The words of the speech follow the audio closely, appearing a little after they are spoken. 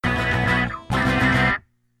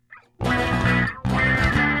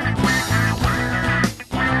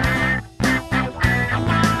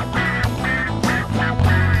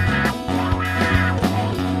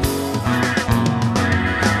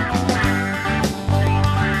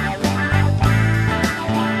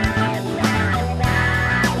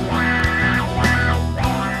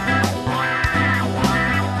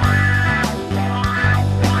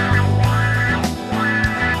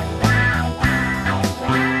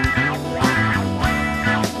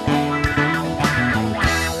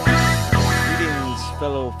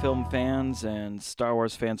film fans and Star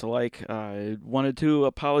Wars fans alike. I wanted to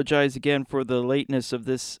apologize again for the lateness of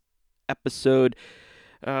this episode.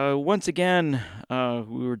 Once again,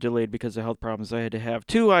 we were delayed because of health problems. I had to have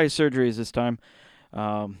 2 eye surgeries this time,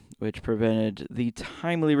 which prevented the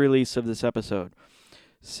timely release of this episode.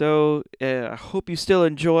 So, I hope you still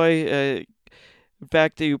enjoy. In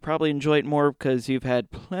fact, you probably enjoy it more because you've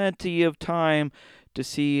had plenty of time to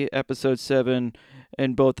see Episode 7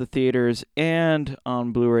 in both the theaters and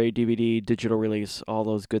on Blu-ray, DVD, digital release, all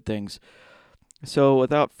those good things. So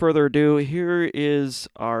without further ado, here is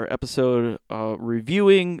our episode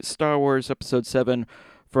reviewing Star Wars Episode 7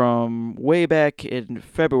 from way back in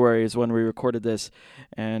February is when we recorded this,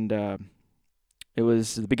 and it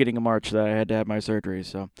was the beginning of March that I had to have my surgery.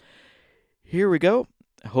 So here we go.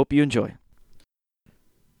 I hope you enjoy.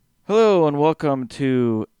 Hello and welcome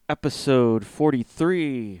to episode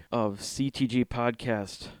 43 of CTG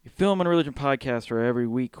Podcast, a film and religion podcast where every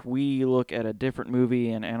week we look at a different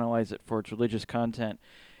movie and analyze it for its religious content.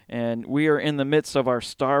 And we are in the midst of our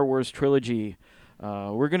Star Wars trilogy.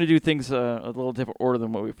 We're going to do things a little different order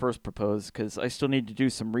than what we first proposed because I still need to do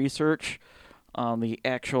some research on the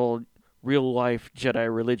actual real-life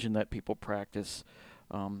Jedi religion that people practice.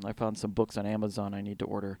 I found some books on Amazon I need to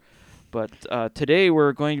order. But today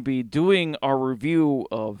we're going to be doing our review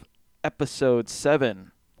of Episode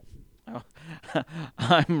 7.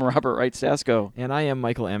 I'm Robert Wright Sasko. And I am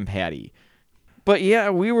Michael M. Patty. But yeah,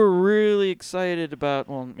 we were really excited about,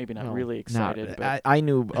 well, maybe not really excited. But I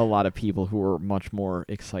knew a lot of people who were much more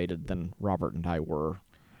excited than Robert and I were.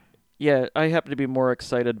 Yeah, I happen to be more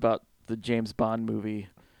excited about the James Bond movie,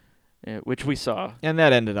 which we saw. And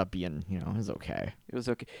that ended up being, it was okay. It was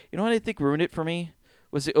okay. You know what I think ruined it for me?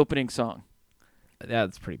 Was the opening song.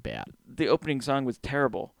 That's pretty bad. The opening song was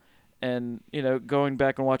terrible. And, going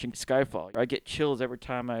back and watching Skyfall, I get chills every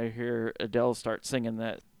time I hear Adele start singing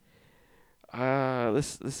that.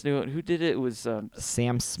 This new one, who did it? It was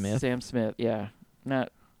Sam Smith. Sam Smith, yeah.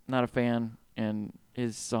 Not a fan, and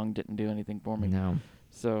his song didn't do anything for me. No.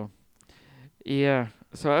 So, yeah.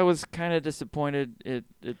 So I was kind of disappointed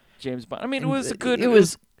at James Bond. I mean, it was a good...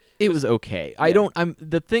 It was okay. Yeah.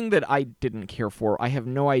 The thing that I didn't care for, I have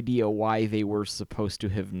no idea why they were supposed to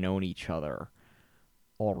have known each other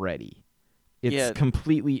already. It's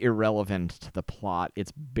completely irrelevant to the plot.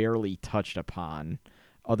 It's barely touched upon,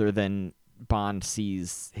 other than Bond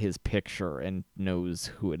sees his picture and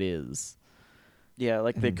knows who it is. Yeah,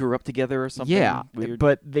 like they grew up together or something. Yeah, weird.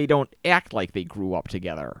 But they don't act like they grew up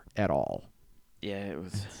together at all. Yeah, it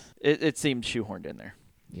was. It seemed shoehorned in there.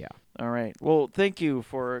 Yeah. All right. Well, thank you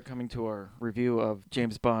for coming to our review of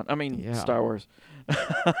James Bond. Star Wars.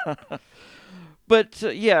 But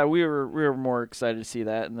yeah, we were more excited to see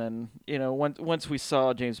that, and then once we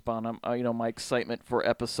saw James Bond, my excitement for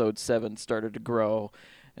Episode 7 started to grow.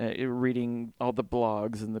 Reading all the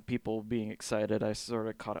blogs and the people being excited, I sort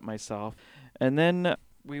of caught it myself, and then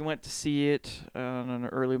we went to see it on an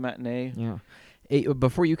early matinee. Yeah. Hey,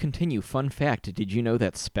 before you continue, fun fact, did you know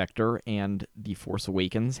that Spectre and The Force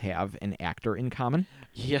Awakens have an actor in common?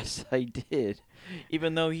 Yes, I did.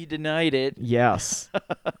 Even though he denied it. Yes.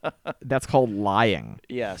 That's called lying.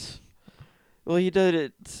 Yes. Well, he did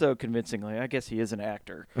it so convincingly. I guess he is an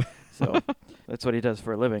actor. So that's what he does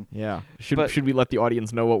for a living. Yeah. Should we let the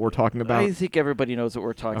audience know what we're talking about? I think everybody knows what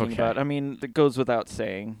we're talking about. I mean, it goes without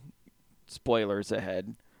saying. Spoilers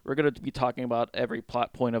ahead. We're going to be talking about every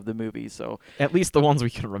plot point of the movie, so... At least the ones we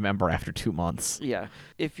can remember after 2 months. Yeah.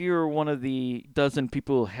 If you're one of the dozen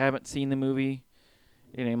people who haven't seen the movie,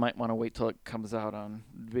 you might want to wait till it comes out on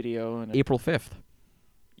video. And April 5th.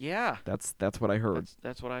 Yeah. That's what I heard.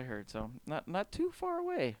 That's what I heard, so not too far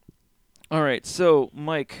away. All right, so,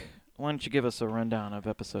 Mike, why don't you give us a rundown of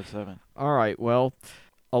Episode 7? All right, well,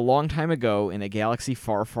 a long time ago in a galaxy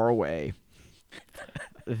far, far away,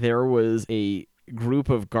 there was a group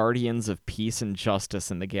of guardians of peace and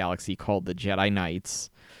justice in the galaxy called the Jedi Knights.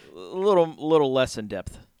 A little less in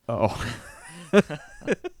depth. Oh.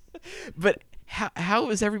 But how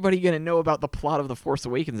is everybody going to know about the plot of The Force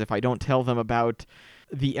Awakens if I don't tell them about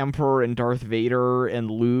the Emperor and Darth Vader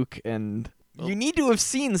and Luke and... You need to have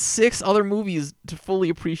seen 6 other movies to fully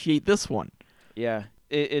appreciate this one. Yeah,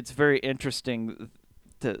 it's very interesting.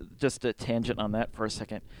 Just a tangent on that for a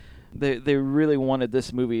second. They really wanted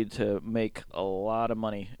this movie to make a lot of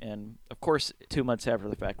money, and of course 2 months after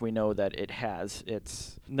the fact we know that it has.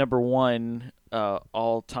 It's number 1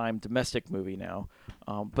 all-time domestic movie now,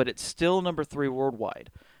 but it's still number 3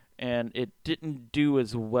 worldwide, and it didn't do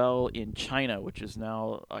as well in China, which is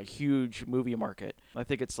now a huge movie market. I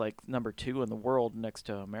think it's like number 2 in the world next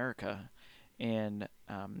to America, And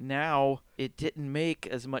now it didn't make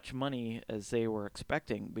as much money as they were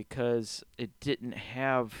expecting because it didn't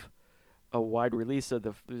have a wide release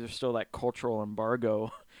of there's still that cultural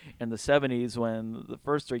embargo in the 70s when the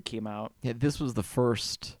first three came out. Yeah, this was the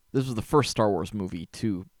first Star Wars movie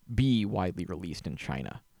to be widely released in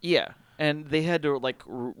China. Yeah, and they had to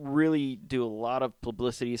really do a lot of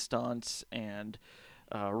publicity stunts and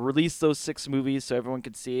release those 6 movies so everyone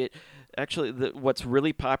could see it. Actually, what's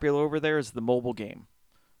really popular over there is the mobile game.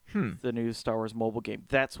 The new Star Wars mobile game.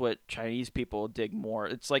 That's what Chinese people dig more.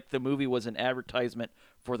 It's like the movie was an advertisement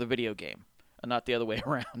for the video game, and not the other way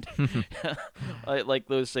around, like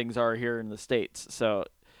those things are here in the States. So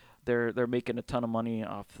they're making a ton of money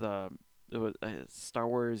off the Star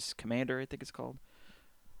Wars Commander, I think it's called.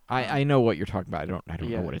 I know what you're talking about. I don't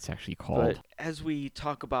know what it's actually called. But as we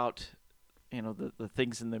talk about the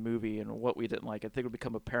things in the movie and what we didn't like, I think it'll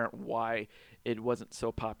become apparent why it wasn't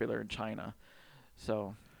so popular in China.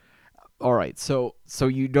 So. All right, so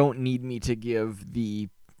you don't need me to give the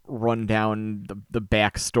rundown, the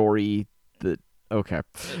backstory. Okay.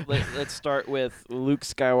 Let's start with Luke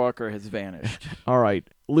Skywalker has vanished. All right,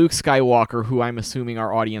 Luke Skywalker, who I'm assuming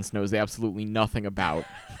our audience knows absolutely nothing about,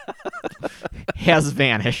 has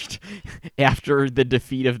vanished after the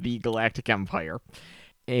defeat of the Galactic Empire.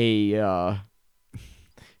 See, I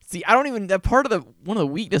don't even. That one of the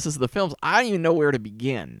weaknesses of the films. I don't even know where to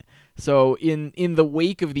begin. So in the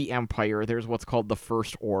wake of the Empire, there's what's called the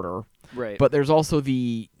First Order. Right. But there's also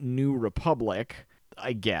the New Republic,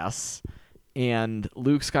 I guess. And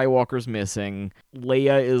Luke Skywalker's missing.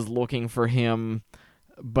 Leia is looking for him.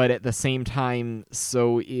 But at the same time,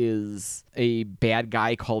 so is a bad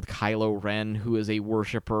guy called Kylo Ren, who is a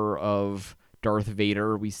worshiper of Darth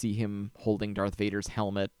Vader. We see him holding Darth Vader's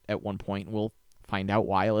helmet at one point. We'll find out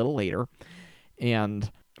why a little later. And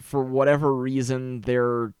for whatever reason,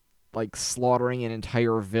 they're slaughtering an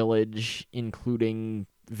entire village, including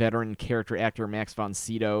veteran character actor Max von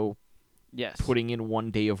Sydow. Yes. Putting in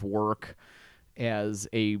 1 day of work as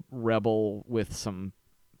a rebel with some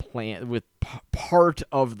part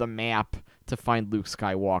of the map to find Luke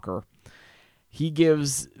Skywalker. He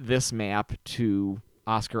gives this map to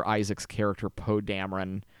Oscar Isaac's character Poe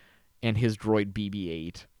Dameron and his droid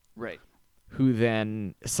BB-8. Right. Who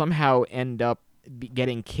then somehow end up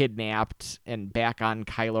getting kidnapped and back on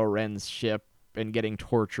Kylo Ren's ship and getting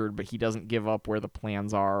tortured, but he doesn't give up where the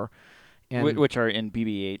plans are. And, which are in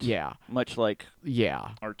BB-8. Yeah. Much like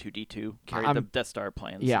R2-D2. Carried the Death Star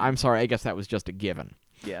plans. Yeah, I'm sorry. I guess that was just a given.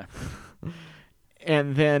 Yeah.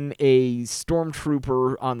 And then a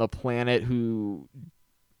stormtrooper on the planet who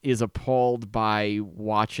is appalled by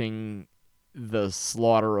watching the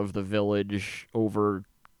slaughter of the village over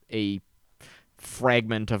a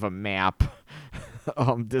fragment of a map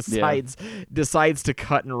decides to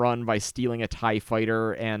cut and run by stealing a TIE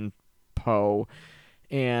fighter and Poe,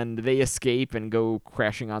 and they escape and go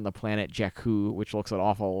crashing on the planet Jakku, which looks an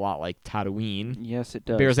awful lot like Tatooine. Yes, it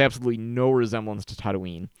does. Bears absolutely no resemblance to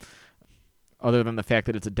Tatooine, other than the fact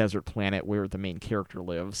that it's a desert planet where the main character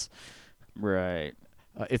lives. Right.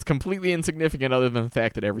 It's completely insignificant other than the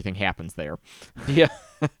fact that everything happens there. Yeah.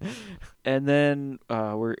 And then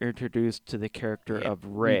we're introduced to the character of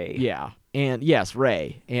Rey. Yeah. And yes,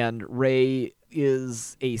 Rey. And Rey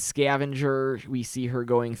is a scavenger. We see her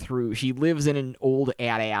going through... She lives in an old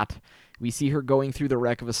AT-AT. We see her going through the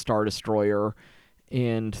wreck of a Star Destroyer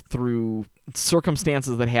and through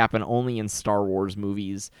circumstances that happen only in Star Wars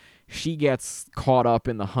movies. She gets caught up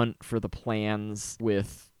in the hunt for the plans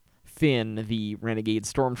with Finn, the renegade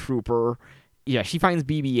stormtrooper. Yeah, she finds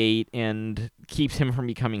BB-8 and keeps him from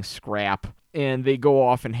becoming scrap. And they go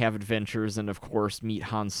off and have adventures and, of course, meet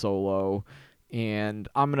Han Solo. And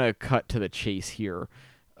I'm going to cut to the chase here.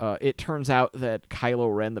 It turns out that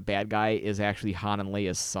Kylo Ren, the bad guy, is actually Han and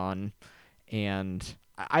Leia's son. And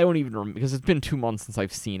I don't even remember, because it's been 2 months since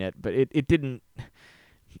I've seen it, but it didn't...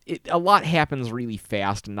 a lot happens really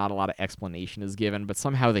fast and not a lot of explanation is given, but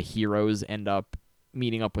somehow the heroes end up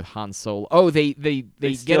meeting up with Han Solo. Oh, they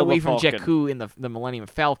get away from Jakku in the Millennium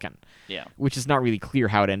Falcon. Yeah. Which is not really clear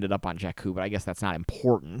how it ended up on Jakku, but I guess that's not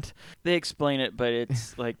important. They explain it, but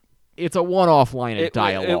it's like... It's a one-off line of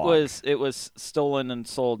dialogue. It was stolen and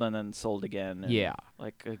sold and then sold again. And yeah.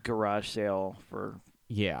 Like a garage sale for...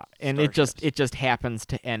 Yeah, and starships. it just happens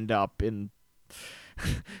to end up in...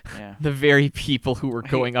 the very people who were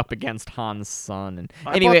going up against Han's son. And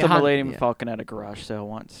I bought the Millennium Falcon at a garage sale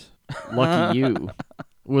once. Lucky you.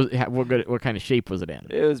 What kind of shape was it in?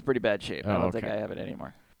 It was pretty bad shape. I don't think I have it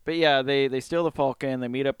anymore. But yeah, they steal the Falcon. They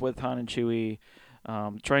meet up with Han and Chewie,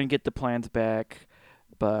 try and get the plans back.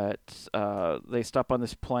 but they stop on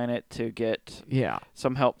this planet to get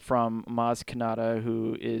some help from Maz Kanata,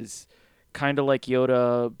 who is kind of like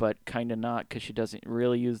Yoda, but kind of not, because she doesn't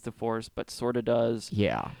really use the Force, but sort of does.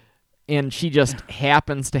 Yeah. And she just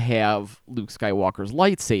happens to have Luke Skywalker's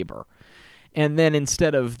lightsaber. And then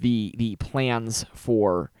instead of the plans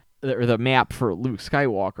for, or the map for Luke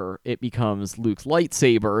Skywalker, it becomes Luke's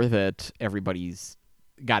lightsaber that everybody's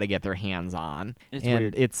got to get their hands on. It's and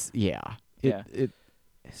weird. It's,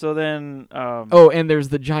 So then... and there's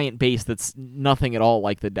the giant base that's nothing at all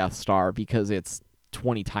like the Death Star because it's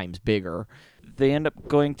 20 times bigger. They end up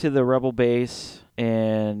going to the Rebel base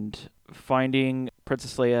and finding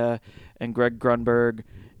Princess Leia and Greg Grunberg,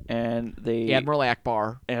 and they... Admiral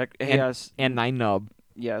Akbar. Yes. And Nien Nunb.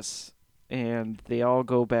 Yes. And they all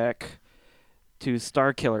go back to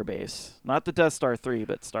Starkiller Base. Not the Death Star 3,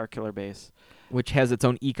 but Starkiller Base. Which has its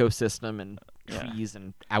own ecosystem and trees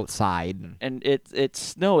and outside. And it's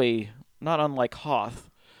snowy, not unlike Hoth.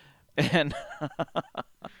 And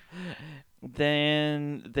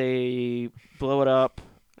then they blow it up,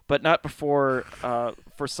 but not before,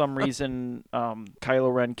 for some reason,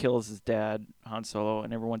 Kylo Ren kills his dad, Han Solo,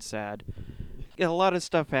 and everyone's sad. A lot of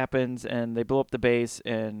stuff happens, and they blow up the base,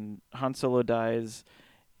 and Han Solo dies,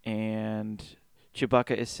 and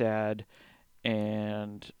Chewbacca is sad,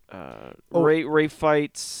 and Rey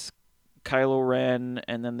fights Kylo Ren,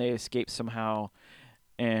 and then they escape somehow.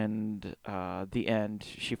 And the end,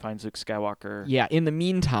 she finds Luke Skywalker. Yeah, in the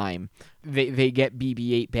meantime, they get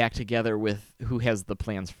BB-8 back together with who has the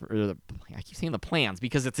plans for... I keep saying the plans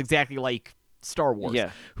because it's exactly like Star Wars.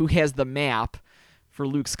 Yeah. Who has the map for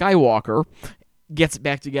Luke Skywalker, gets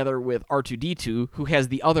back together with R2-D2, who has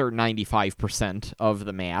the other 95% of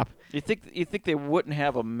the map. You think they wouldn't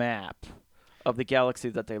have a map of the galaxy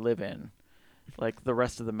that they live in? Like the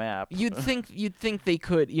rest of the map. You'd think they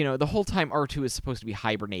could, the whole time R2 is supposed to be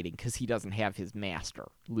hibernating because he doesn't have his master,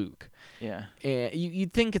 Luke. Yeah.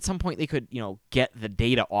 You'd think at some point they could, get the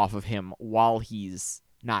data off of him while he's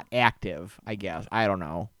not active, I guess. I don't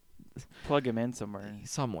know. Plug him in somewhere.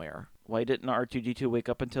 Somewhere. Why didn't R2-D2 wake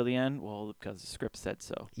up until the end? Well, because the script said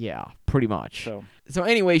so. Yeah, pretty much. So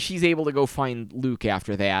anyway, she's able to go find Luke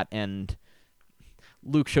after that, and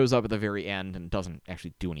Luke shows up at the very end and doesn't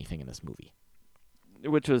actually do anything in this movie.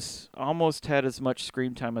 Which was almost had as much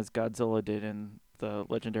screen time as Godzilla did in the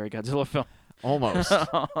legendary Godzilla film. Almost.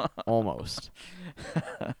 Almost.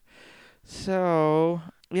 So,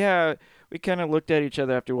 yeah, we kind of looked at each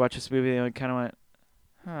other after watching this movie and kind of went,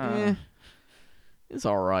 huh. It's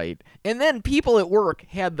all right. And then people at work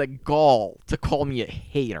had the gall to call me a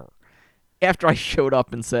hater after I showed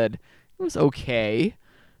up and said, it was okay.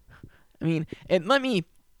 I mean, and let me...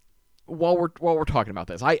 While we're talking about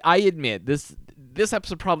this, I admit this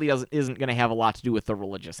episode probably isn't going to have a lot to do with the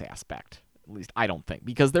religious aspect. At least I don't think,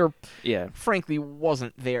 because there, frankly,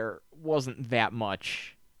 wasn't that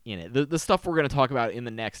much in it. The stuff we're going to talk about in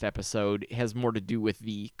the next episode has more to do with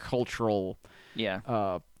the cultural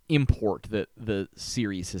import that the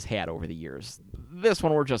series has had over the years. This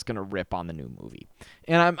one we're just going to rip on the new movie,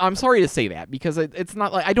 and I'm sorry to say that because it's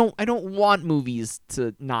not like I don't want movies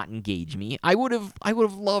to not engage me. I would have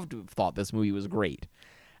loved to have thought this movie was great.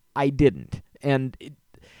 I didn't, and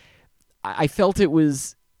I felt it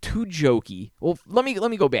was too jokey. Well, let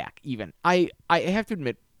me go back. Even I have to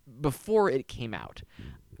admit, before it came out,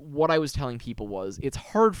 what I was telling people was it's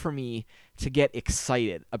hard for me to get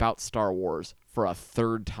excited about Star Wars for a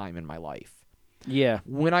third time in my life. Yeah.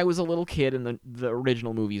 When I was a little kid and the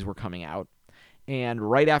original movies were coming out, and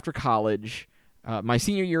right after college, my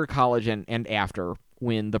senior year of college and after,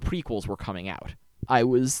 when the prequels were coming out, I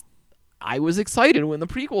was excited when the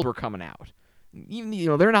prequels were coming out. Even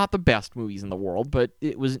they're not the best movies in the world, but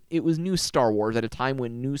it was new Star Wars at a time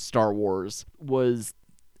when new Star Wars was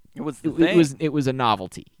It was a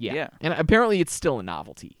novelty. Yeah. And apparently it's still a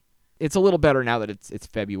novelty. It's a little better now that it's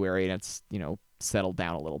February and it's, settled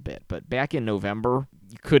down a little bit. But back in November,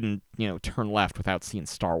 you couldn't, turn left without seeing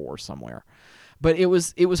Star Wars somewhere. But it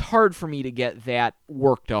was hard for me to get that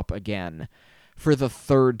worked up again for the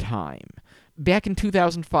third time. Back in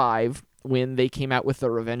 2005, when they came out with the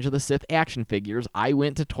Revenge of the Sith action figures, I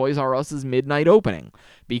went to Toys R Us's midnight opening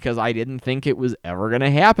because I didn't think it was ever going to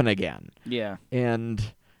happen again. Yeah.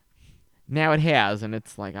 And now it has, and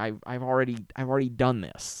it's like I've already done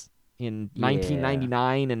this in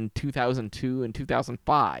 1999 and 2002 and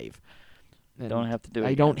 2005. And don't have to do it.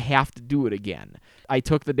 I don't have to do it again. I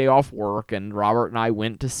took the day off work, and Robert and I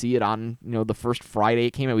went to see it on the first Friday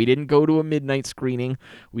it came out. We didn't go to a midnight screening.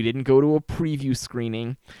 We didn't go to a preview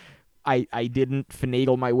screening. I didn't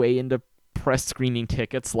finagle my way into press screening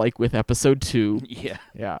tickets like with Episode 2. Yeah.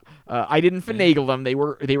 Yeah. I didn't finagle them. They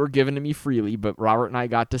were given to me freely, but Robert and I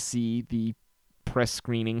got to see the press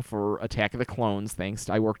screening for Attack of the Clones.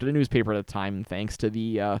 I worked at a newspaper at the time, and thanks to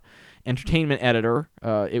the entertainment editor,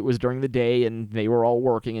 it was during the day, and they were all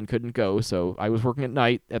working and couldn't go, so I was working at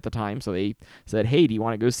night at the time, so they said, hey, do you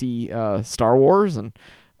want to go see Star Wars? And,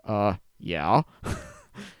 yeah.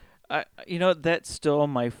 That's still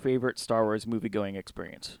my favorite Star Wars movie-going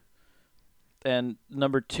experience. And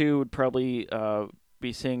number 2 would probably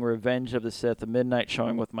be seeing Revenge of the Sith, a midnight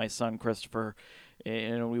showing with my son, Christopher.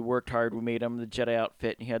 And we worked hard. We made him the Jedi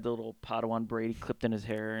outfit, and he had the little Padawan Brady clipped in his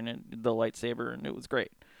hair and the lightsaber, and it was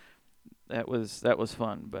great. That was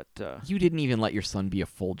fun. But you didn't even let your son be a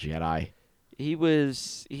full Jedi. He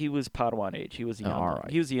was Padawan age. He was a youngling. All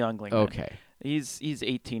right. He was a youngling. Okay. Man. He's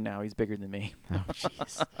 18 now. He's bigger than me. Oh,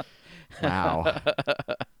 jeez. Wow.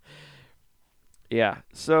 Yeah.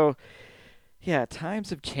 So, yeah,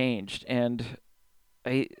 times have changed, and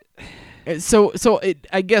I guess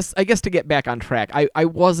to get back on track, I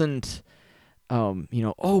wasn't,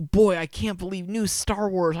 oh boy, I can't believe new Star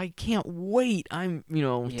Wars. I can't wait. I'm,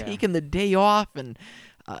 taking the day off, and,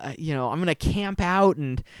 I'm gonna camp out,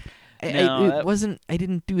 and I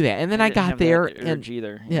didn't do that. And then I got there, and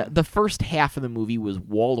either. Yeah, the first half of the movie was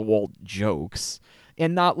wall-to-wall jokes,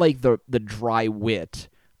 and not like the dry wit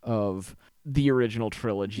of the original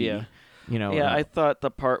trilogy. Yeah. I thought the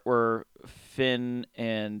part where Finn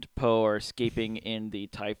and Poe are escaping in the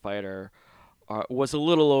TIE fighter was a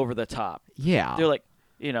little over the top. Yeah. They're like,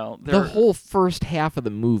 the whole first half of the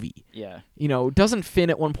movie. Yeah. Doesn't Finn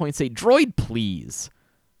at one point say, "Droid, please"?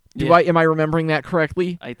 Am I remembering that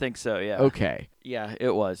correctly? I think so, yeah. Okay. Yeah,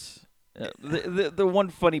 it was. The one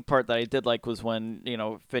funny part that I did like was when,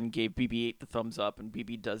 Finn gave BB-8 the thumbs up, and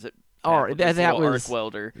BB does it. All right, that was arc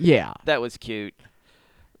welder. Yeah. That was cute.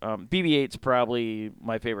 BB-8's probably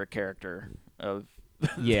my favorite character of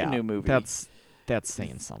the new movie. That's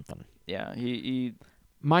saying something. Yeah, he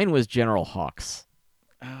Mine was General Hux.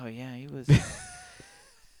 Oh yeah, he was.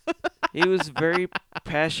 He was very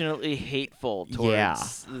passionately hateful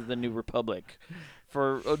towards the New Republic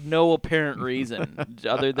for no apparent reason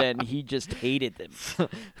other than he just hated them.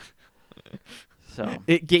 So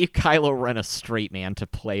it gave Kylo Ren a straight man to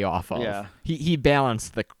play off of. Yeah. He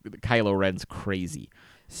balanced the Kylo Ren's crazy.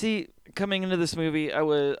 See, coming into this movie,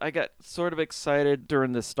 I got sort of excited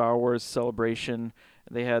during the Star Wars celebration.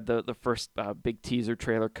 They had the first big teaser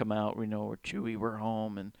trailer come out. We know where Chewie, we're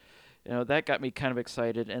home, and that got me kind of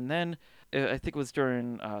excited. And then I think it was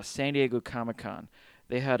during San Diego Comic-Con.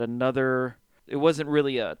 They had another. It wasn't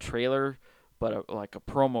really a trailer, but like a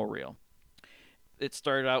promo reel. It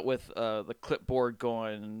started out with the clipboard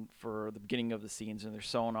going for the beginning of the scenes, and they're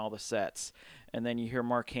showing all the sets. And then you hear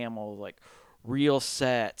Mark Hamill like, real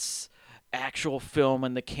sets, actual film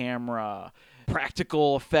in the camera,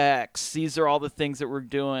 practical effects. These are all the things that we're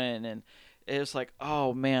doing. And it's like,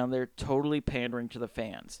 oh, man, they're totally pandering to the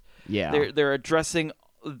fans. Yeah. They're addressing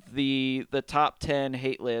the top 10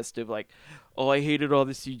 hate list of like, oh, I hated all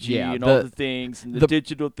the CG and all the things and the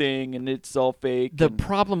digital thing, and it's all fake. The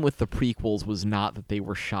problem with the prequels was not that they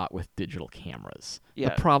were shot with digital cameras. Yeah.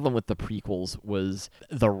 The problem with the prequels was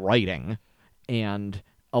the writing, and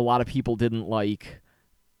a lot of people didn't like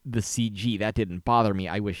the CG. That didn't bother me.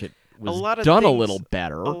 I wish it was done a little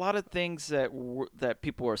better. A lot of things that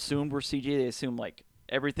people assumed were CG, they assumed like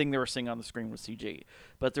everything they were seeing on the screen was CG.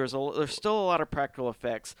 But there's still a lot of practical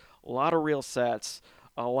effects, a lot of real sets,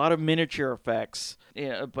 a lot of miniature effects,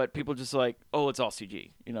 but people just like, oh, it's all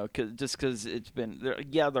CG, because it's been there.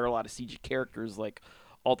 Yeah, there are a lot of CG characters, like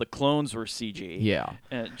all the clones were CG. Yeah,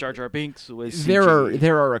 Jar Jar Binks was CG.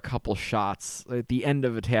 There are a couple shots at the end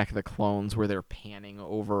of Attack of the Clones where they're panning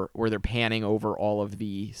over all of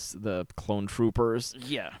the clone troopers.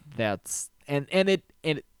 Yeah, that's and it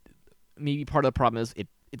maybe part of the problem is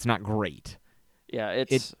it's not great. Yeah,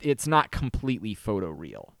 it's not completely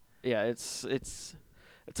photoreal. Yeah, it's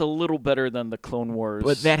a little better than the Clone Wars.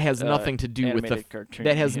 But that has nothing to do with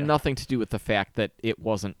nothing to do with the fact that it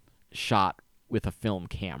wasn't shot with a film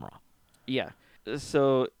camera. Yeah.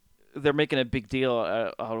 So they're making a big deal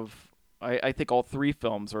out of I think all three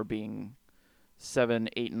films are being 7,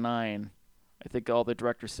 8, and 9. I think all the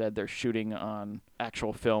directors said they're shooting on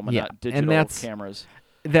actual film and not digital cameras.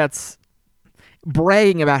 That's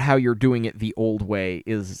bragging about how you're doing it the old way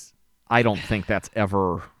is I don't think that's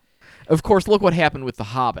ever. Of course, look what happened with The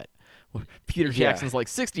Hobbit. Peter Jackson's like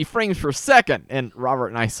 60 frames per second, and Robert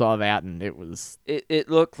and I saw that, and it was. It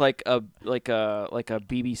looked like a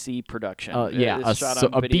BBC production. A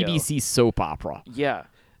BBC soap opera. Yeah,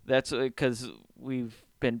 that's because we've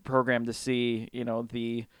been programmed to see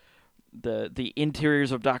the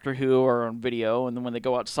interiors of Doctor Who are on video, and then when they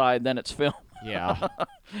go outside, then it's film. Yeah.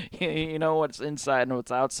 You know what's inside and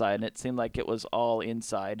what's outside, and it seemed like it was all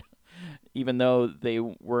inside, even though they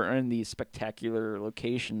were in these spectacular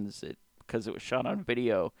locations. Because it was shot on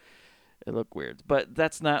video, it looked weird. But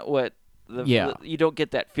that's not what you don't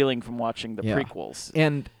get that feeling from watching the prequels.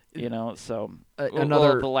 And so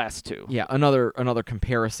the last two. Yeah, another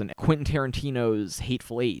comparison. Quentin Tarantino's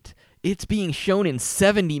Hateful Eight. It's being shown in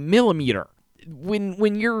 70 millimeter.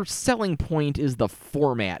 When your selling point is the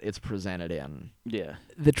format it's presented in. Yeah.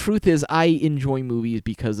 The truth is, I enjoy movies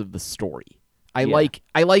because of the story. I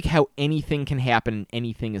like how anything can happen and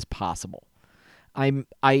anything is possible.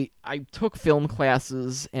 I took film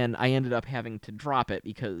classes and I ended up having to drop it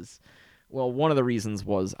because, well, one of the reasons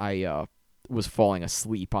was I was falling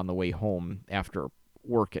asleep on the way home after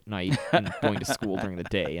work at night and going to school during the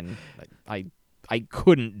day, and I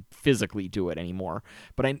couldn't physically do it anymore.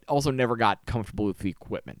 But I also never got comfortable with the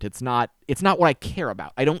equipment. It's not what I care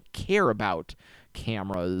about. I don't care about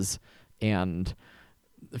cameras and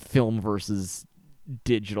film versus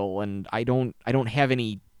digital, and I don't have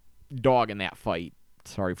any dog in that fight.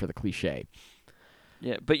 Sorry for the cliche.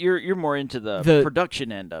 Yeah, but you're more into the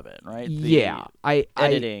production end of it, right?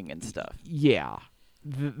 Editing and stuff. Yeah.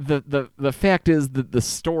 The fact is that the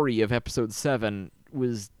story of Episode 7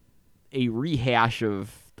 was a rehash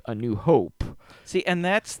of A New Hope. See, and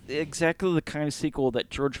that's exactly the kind of sequel that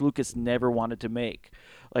George Lucas never wanted to make.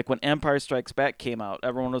 Like when Empire Strikes Back came out,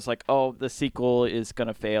 everyone was like, "Oh, the sequel is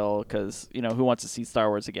gonna fail because who wants to see Star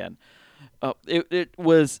Wars again?" It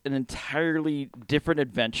was an entirely different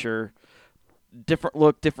adventure, different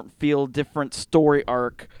look, different feel, different story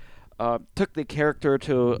arc. Took the character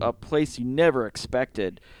to a place you never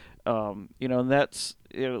expected. And that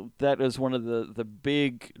is one of the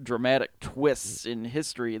big dramatic twists in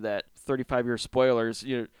history. That 35-year spoilers.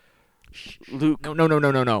 Luke.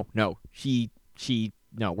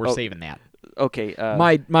 No. We're saving that. Okay.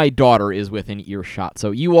 My daughter is within earshot,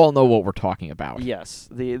 so you all know what we're talking about. Yes,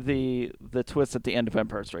 the twist at the end of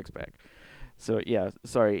Empire Strikes Back. So yeah,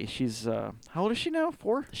 sorry. She's how old is she now?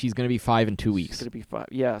 4? She's gonna be 5 in 2 weeks. She's gonna be 5.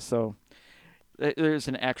 Yeah. So there's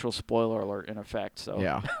an actual spoiler alert in effect. So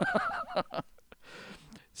yeah.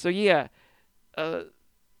 So yeah,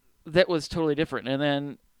 that was totally different. And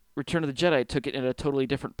then Return of the Jedi took it in a totally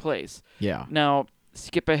different place. Yeah. Now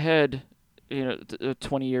skip ahead,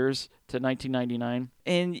 20 years to 1999,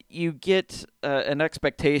 and you get an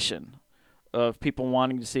expectation of people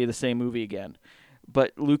wanting to see the same movie again.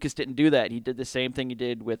 But Lucas didn't do that. He did the same thing he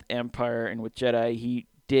did with Empire and with Jedi. He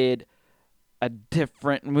did a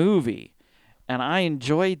different movie. And I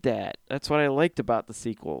enjoyed that. That's what I liked about the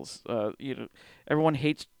sequels. Everyone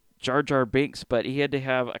hates Jar Jar Binks, but he had to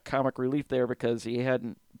have a comic relief there because he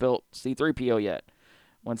hadn't built C-3PO yet.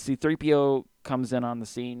 When C-3PO comes in on the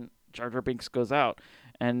scene, Jar Jar Binks goes out.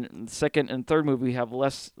 And in the second and third movie, we have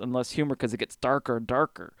less and less humor because it gets darker and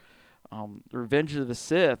darker. Revenge of the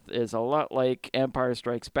Sith is a lot like Empire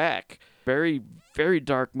Strikes Back. Very, very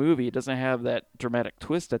dark movie. It doesn't have that dramatic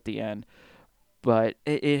twist at the end, but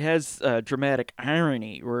it has dramatic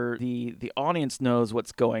irony where the audience knows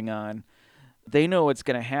what's going on. They know what's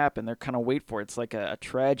going to happen. They're kind of wait for it. It's like a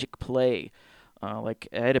tragic play, like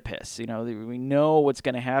Oedipus. We know what's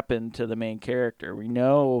going to happen to the main character. We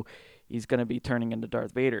know he's going to be turning into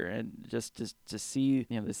Darth Vader, and just to see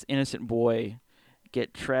this innocent boy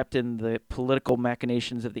get trapped in the political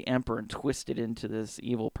machinations of the Emperor and twisted into this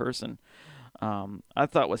evil person, I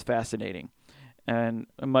thought was fascinating. And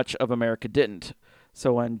much of America didn't.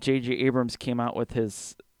 So when J.J. Abrams came out with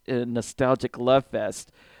his nostalgic love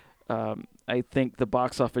fest, I think the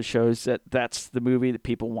box office shows that that's the movie that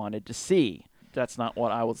people wanted to see. That's not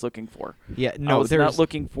what I was looking for. Yeah, no, I was not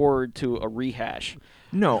looking forward to a rehash.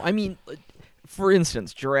 No, I mean, for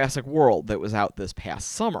instance, Jurassic World that was out this past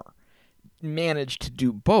summer managed to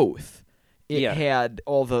do both. It had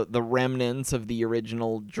all the remnants of the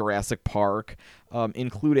original Jurassic Park,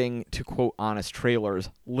 including, to quote Honest Trailers,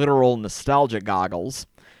 literal nostalgia goggles,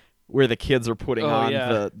 where the kids are putting on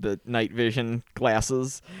the night vision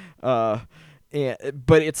glasses. But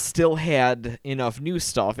it still had enough new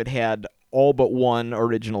stuff. It had all but one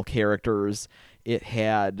original characters. It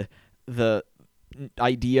had the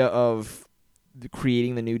idea of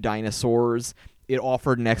creating the new dinosaurs. It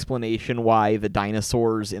offered an explanation why the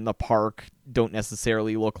dinosaurs in the park don't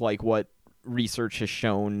necessarily look like what research has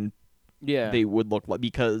shown they would look like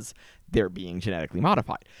because they're being genetically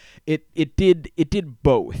modified. It did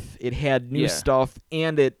both. It had new stuff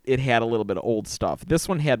and it had a little bit of old stuff. This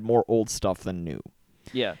one had more old stuff than new.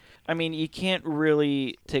 Yeah. I mean, you can't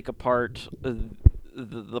really take apart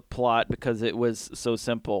the plot because it was so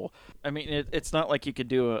simple. I mean, it's not like you could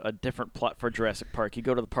do a different plot for Jurassic Park. You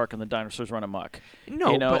go to the park and the dinosaurs run amok.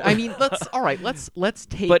 No, but I mean, let's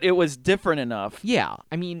take. But it was different enough. Yeah,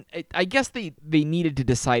 I mean, I guess they needed to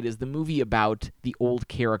decide, is the movie about the old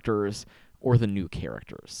characters or the new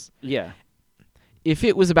characters? Yeah. If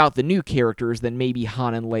it was about the new characters, then maybe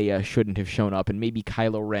Han and Leia shouldn't have shown up, and maybe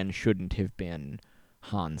Kylo Ren shouldn't have been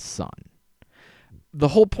Han's son. The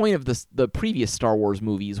whole point of the previous Star Wars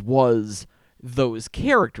movies was those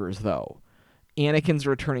characters, though. Anakin's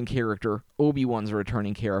a returning character, Obi-Wan's a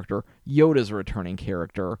returning character, Yoda's a returning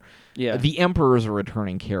character, the Emperor's a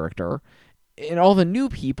returning character, and all the new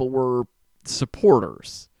people were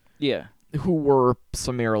supporters. Yeah. Who were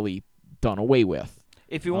summarily done away with.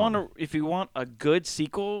 If you want a good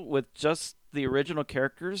sequel with just the original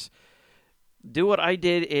characters, do what I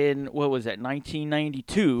did in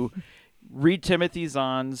 1992. Read Timothy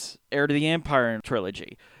Zahn's Heir to the Empire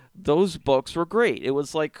trilogy. Those books were great. It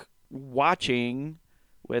was like watching,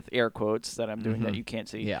 with air quotes that I'm doing that you can't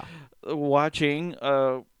see. Yeah, watching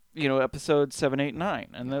episode 7, 8, 9,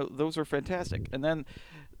 and those were fantastic. And then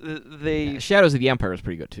Shadows of the Empire is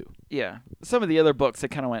pretty good too. Yeah, some of the other books that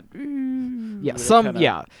kind of went. Yeah.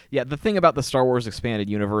 The thing about the Star Wars expanded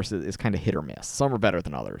universe is kind of hit or miss. Some are better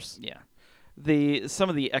than others. Yeah, some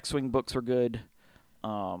of the X-wing books were good.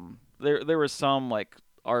 There were some like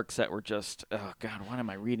arcs that were just, oh god, why am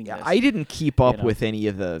I reading this? I didn't keep up with any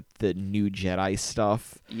of the new Jedi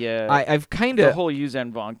stuff. Yeah, I've kind of the whole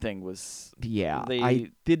Yuuzhan Vong thing was. Yeah, I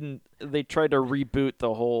didn't. They tried to reboot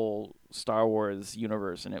the whole Star Wars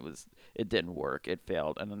universe, and it didn't work. It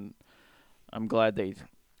failed, and then I'm glad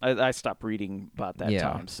I stopped reading about that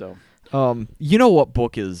time. So, you know what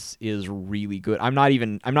book is really good? I'm not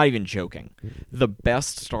even joking. The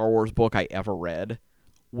best Star Wars book I ever read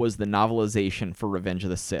was the novelization for Revenge of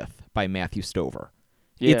the Sith by Matthew Stover.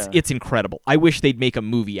 Yeah. It's incredible. I wish they'd make a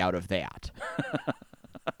movie out of that.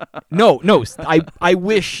 No, I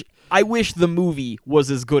wish the movie was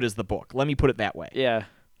as good as the book. Let me put it that way. Yeah.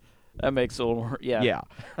 That makes it a little more, yeah. Yeah.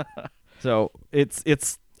 So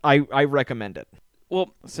I recommend it.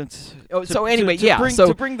 Well, since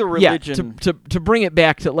to bring the religion to bring it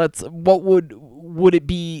back to what would it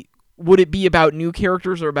be about new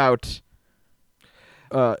characters or about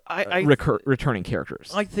returning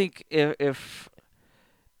characters? I think if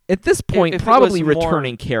at this point probably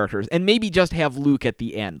returning characters, and maybe just have Luke at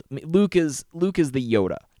the end. Luke is the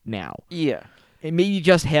Yoda now. Yeah. And maybe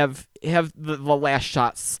just have the last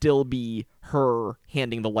shot still be her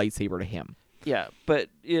handing the lightsaber to him. Yeah, but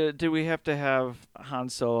do we have to have Han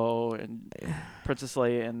Solo and Princess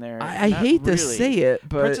Leia in there? I hate to say it,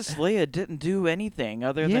 but Princess Leia didn't do anything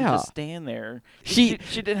other than just stand there. She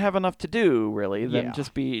didn't have enough to do, really, than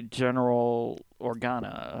just be General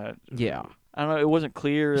Organa. I don't know. It wasn't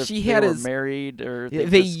clear if they were married or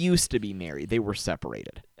they used to be married. They were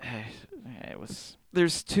separated. It was.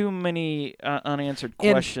 There's too many unanswered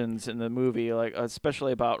questions in the movie, like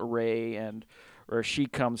especially about Rey and where she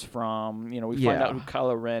comes from. We find out who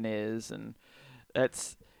Kylo Ren is, and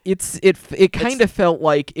that's it kind of felt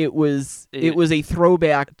like it was a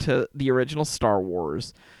throwback to the original Star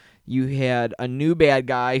Wars. You had a new bad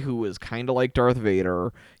guy who was kind of like Darth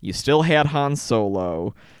Vader. You still had Han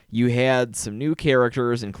Solo. You had some new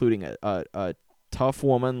characters, including a tough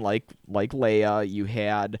woman like Leia. You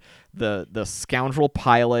had the scoundrel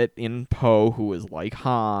pilot in Poe who was like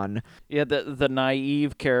Han. Yeah, the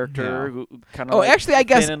naive character who kind of. Oh, actually, I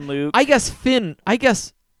guess Finn and Luke. I guess Finn.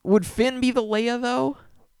 Would Finn be the Leia though?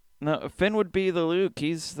 No, Finn would be the Luke.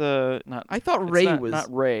 He's the not. I thought Rey was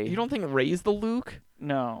not Rey. You don't think Rey's the Luke?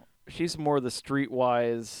 No, she's more the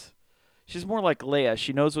streetwise. She's more like Leia.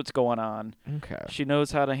 She knows what's going on. Okay. She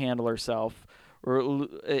knows how to handle herself. Or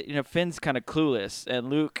Finn's kind of clueless, and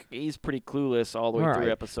Luke, he's pretty clueless all the way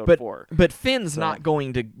through episode 4. But Finn's not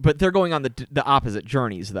going to. But they're going on the opposite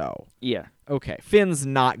journeys, though. Yeah. Okay. Finn's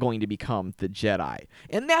not going to become the Jedi,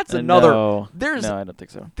 and that's another. No, I don't think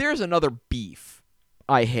so. There's another beef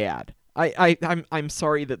I had. I'm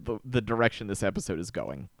sorry that the direction this episode is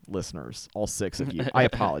going, listeners, all 6 of you. I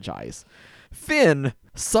apologize. Finn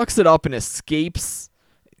sucks it up and escapes.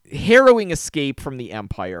 Harrowing escape from the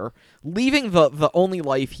Empire, leaving the only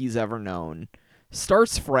life he's ever known,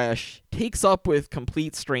 starts fresh, takes up with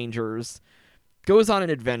complete strangers, goes on an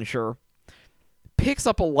adventure, picks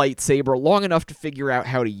up a lightsaber long enough to figure out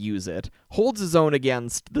how to use it, holds his own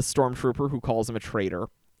against the stormtrooper who calls him a traitor,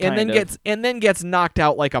 and then gets knocked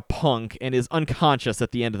out like a punk and is unconscious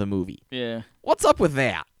at the end of the movie. Yeah. What's up with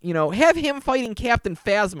that? Have him fighting Captain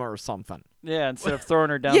Phasma or something. Yeah, instead of throwing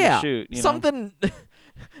her down the chute. Something.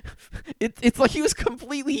 It's like he was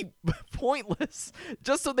completely pointless,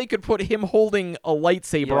 just so they could put him holding a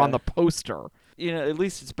lightsaber on the poster. At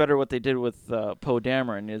least it's better what they did with Poe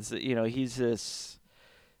Dameron. Is he's this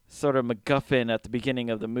sort of MacGuffin at the beginning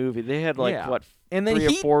of the movie. They had and then 3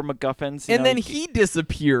 or 4 MacGuffins, and then he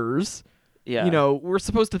disappears. Yeah, we're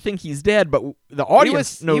supposed to think he's dead, but the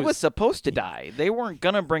audience knows he was supposed to die. They weren't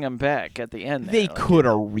gonna bring him back at the end. They could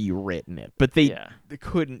have rewritten it, but they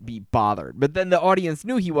couldn't be bothered. But then the audience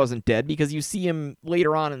knew he wasn't dead because you see him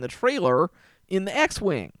later on in the trailer in the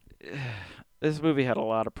X-wing. This movie had a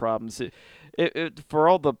lot of problems. For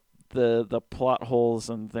all the plot holes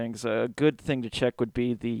and things, a good thing to check would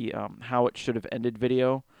be the how it should have ended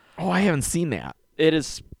video. Oh, I haven't seen that. It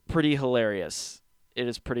is pretty hilarious.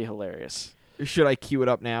 Should I cue it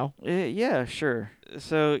up now? Yeah, sure.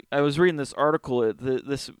 So I was reading this article.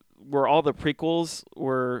 This where all the prequels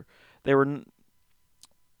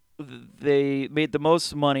they made the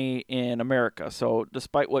most money in America. So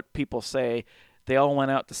despite what people say, they all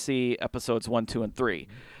went out to see episodes 1, 2, and 3.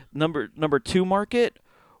 Number 2 market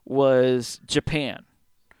was Japan.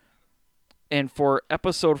 And for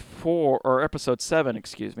episode 7,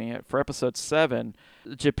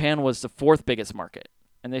 Japan was the 4th biggest market.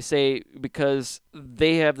 And they say because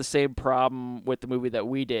they have the same problem with the movie that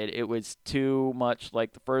we did, it was too much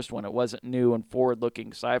like the first one. It wasn't new and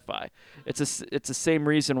forward-looking sci-fi. It's the same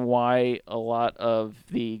reason why a lot of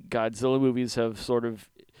the Godzilla movies have sort of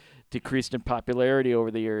decreased in popularity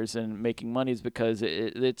over the years and making money is because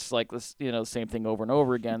it's like this, same thing over and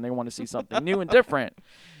over again. They want to see something new and different.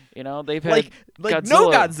 They've had like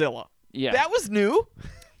no Godzilla. Yeah, that was new.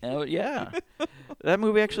 Oh yeah, that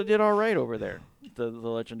movie actually did all right over there. The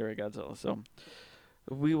legendary Godzilla. So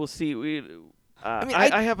we will see.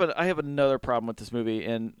 I have another problem with this movie,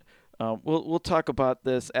 and we'll talk about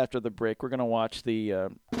this after the break. We're gonna watch the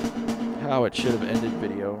how it should have ended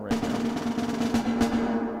video right now.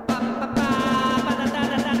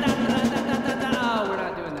 Oh, we're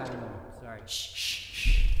not doing that anymore. Sorry.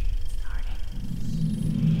 Shh.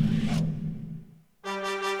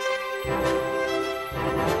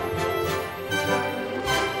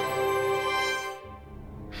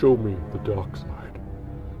 Show me the dark side,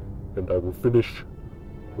 and I will finish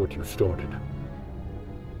what you started.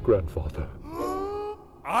 Grandfather.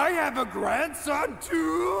 I have a grandson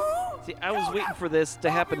too? See, I was waiting for this to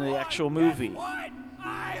happen in the actual movie. What?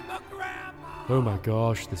 I'm a grandma. Oh my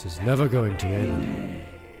gosh, this is never going to end.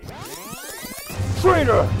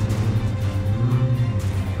 Traitor!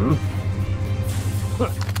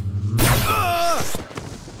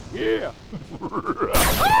 Yeah!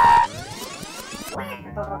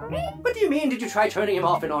 What do you mean, did you try turning him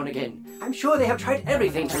off and on again? I'm sure they have tried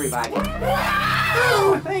everything to revive him.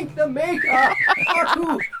 Oh, thank the maker!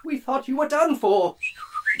 R2, we thought you were done for.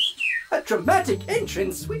 A dramatic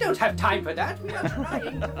entrance? We don't have time for that. We are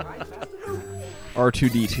trying.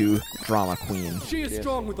 R2-D2, drama queen. She is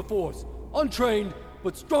strong with the Force, untrained,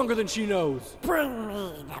 but stronger than she knows. Bring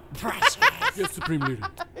me the precious. Yes, Supreme Leader.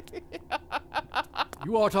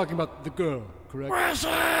 You are talking about the girl, correct?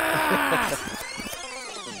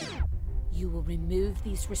 You will remove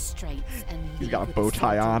these restraints and He's got a bow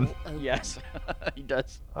tie on. Yes, he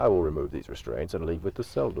does. I will remove these restraints and leave with the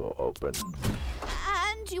cell door open.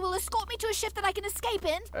 And you will escort me to a ship that I can escape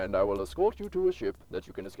in. And I will escort you to a ship that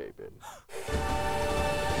you can escape in.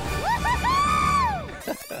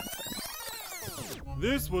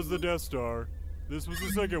 This was the Death Star. This was the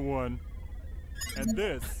second one. And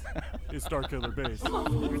this is Starkiller Base.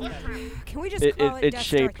 Can we just call it It's Death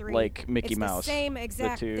shaped Star 3? like Mickey It's Mouse. the same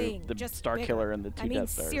exact the two, thing, the just Star bigger. Killer and the two I mean, Death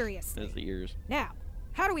Stars. seriously. As the ears. Now,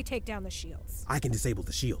 how do we take down the shields? I can disable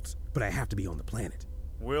the shields, but I have to be on the planet.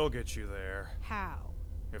 We'll get you there. How?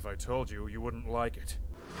 If I told you, you wouldn't like it.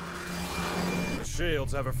 The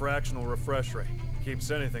shields have a fractional refresh rate. Keeps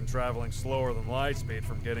anything traveling slower than light speed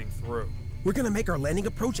from getting through. We're gonna make our landing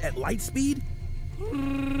approach at light speed?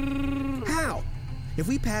 How? If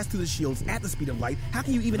we pass through the shields at the speed of light, how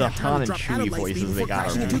can you even The have time Han to and drop out Chewie of light speed voices they before got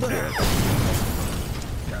crashing are into the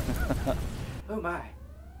pretty Oh my.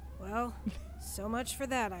 Well, so much for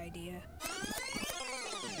that idea.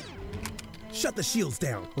 Shut the shields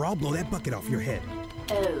down, or I'll blow that bucket off your head.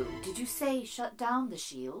 Oh, did you say shut down the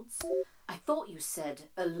shields? I thought you said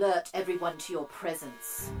alert everyone to your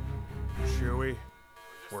presence. Chewie,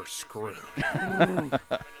 we're screwed.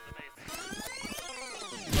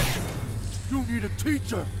 You need a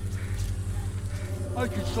teacher! I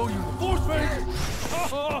can show you the Force phase!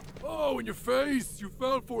 Oh, in your face! You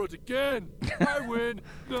fell for it again! I win!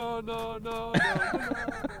 No.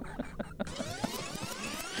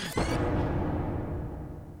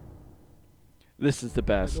 This is the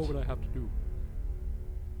best. I know what I have to do.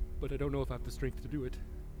 But I don't know if I have the strength to do it.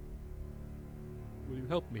 Will you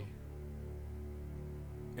help me?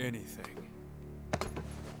 Anything.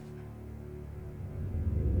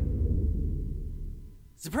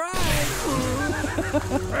 Surprise!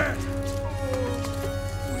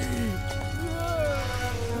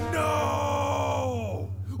 No!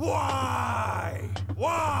 Why?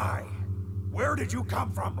 Why? Where did you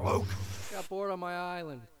come from, Luke? Got bored on my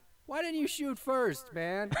island. Why didn't you shoot first,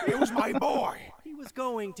 man? It was my boy. He was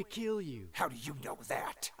going to kill you. How do you know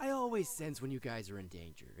that? I always sense when you guys are in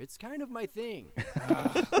danger. It's kind of my thing.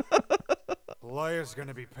 Leia's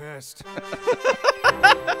gonna be pissed.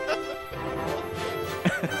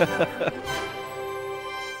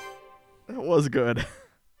 That was good.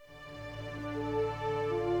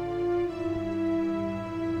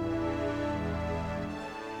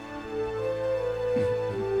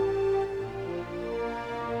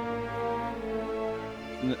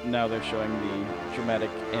 Now they're showing the dramatic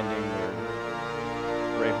ending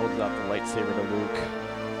where Rey holds out the lightsaber to Luke.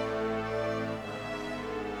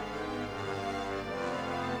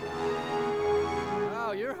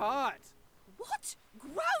 Wow, you're hot. What?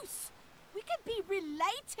 Gross! We could be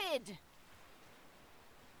related.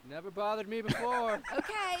 Never bothered me before.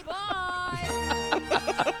 Okay, bye.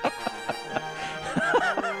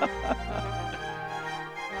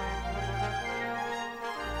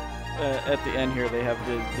 At the end here, they have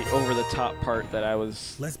the over-the-top part that I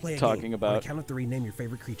was Let's play a talking game. about. On the count of 3, name your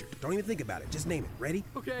favorite creature. Don't even think about it. Just name it. Ready?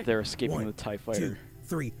 Okay. They're escaping 1, the TIE 2, fighter.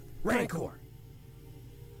 3. Rancor.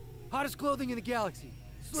 Hottest clothing in the galaxy.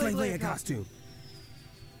 Slave Leia costume.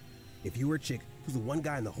 If you were a chick, who's the one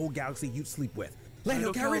guy in the whole galaxy you'd sleep with?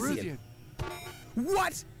 Lando Calrissian.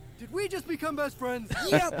 What? Did we just become best friends?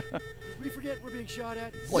 Yep. Did we forget we're being shot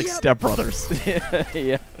at? Like Yep. stepbrothers.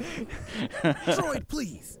 Yeah. Droid,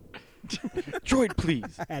 please. Droid,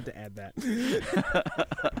 please. I had to add that.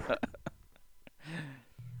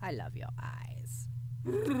 I love your eyes.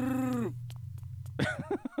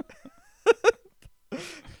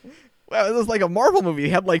 Wow, it was like a Marvel movie.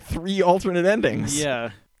 It had like 3 alternate endings. Yeah.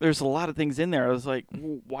 There's a lot of things in there. I was like,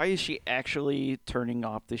 why is she actually turning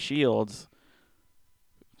off the shields?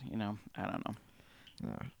 You know, I don't know.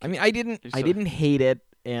 I mean, I didn't hate it,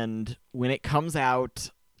 and when it comes out,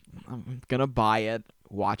 I'm gonna buy it,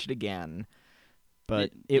 watch it again.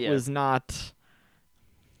 But it Yeah. was not.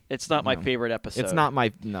 It's not my No. favorite episode. It's not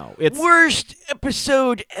my no. It's worst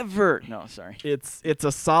episode ever. No, sorry. It's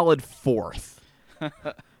a solid 4th.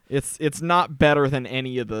 It's not better than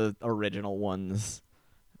any of the original ones.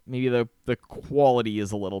 Maybe the quality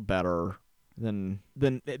is a little better than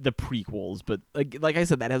the prequels, but like I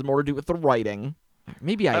said, that has more to do with the writing.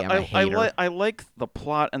 Maybe I am a hater. I like the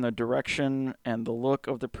plot and the direction and the look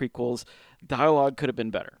of the prequels. Dialogue could have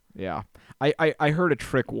been better. Yeah. I heard a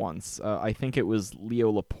trick once. I think it was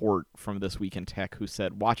Leo Laporte from This Week in Tech who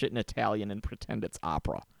said, watch it in Italian and pretend it's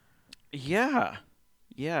opera. Yeah.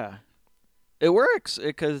 Yeah. It works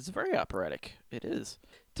because it's very operatic. It is.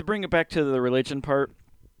 To bring it back to the religion part.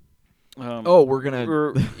 We're going to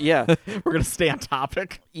we're going to stay on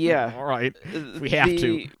topic. Yeah. All right. We have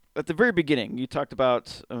to. At the very beginning, you talked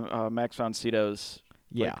about Max von Sydow's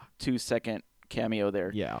 2-second cameo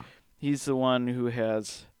there. Yeah. He's the one who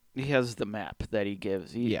has the map that he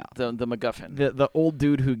gives. The MacGuffin. The old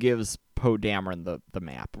dude who gives Poe Dameron the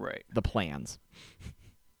map. Right. The plans.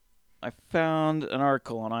 I found an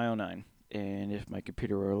article on IO9, and if my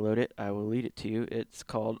computer will load it, I will read it to you. It's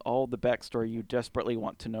called All the Backstory You Desperately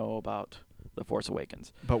Want to Know About The Force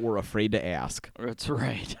Awakens. But we're afraid to ask. That's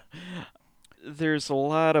right. There's a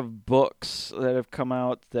lot of books that have come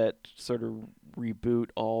out that sort of reboot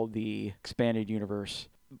all the expanded universe,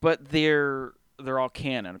 but they're all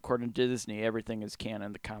canon. According to Disney, everything is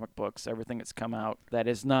canon. The comic books, everything that's come out that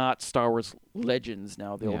is not Star Wars Legends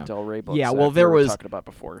now, the old Del Rey books. Yeah, that well, we were talking about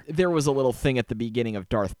before. There was a little thing at the beginning of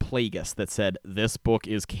Darth Plagueis that said this book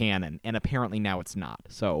is canon, and apparently now it's not.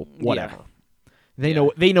 So whatever. Yeah.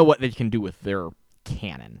 They know what they can do with their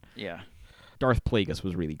canon. Yeah. Darth Plagueis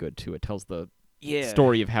was really good too. It tells the Yeah.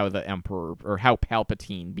 story of how the Emperor or how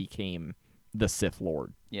Palpatine became the Sith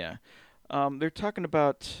Lord. Yeah. They're talking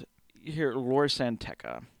about here Lor San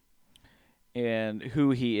Tekka and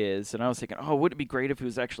who he is, and I was thinking, would it be great if he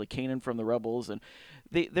was actually Kanan from the Rebels? And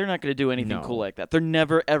they're not going to do anything cool like that. They're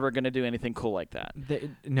never ever going to do anything cool like that.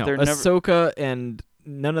 Ahsoka and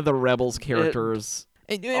none of the Rebels characters.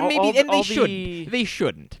 They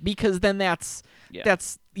shouldn't, because then that's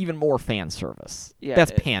even more fan service. Yeah,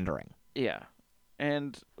 that's pandering. Yeah.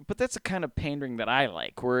 But that's the kind of pandering that I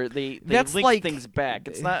like, where they That's link like- things back.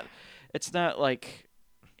 It's not like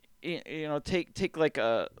take like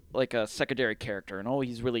a secondary character and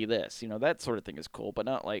he's really this. That sort of thing is cool, but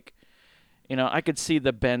not like I could see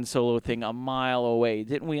the Ben Solo thing a mile away.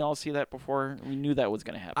 Didn't we all see that before? We knew that was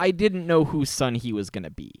going to happen. I didn't know whose son he was going to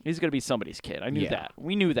be. He's going to be somebody's kid. I knew that.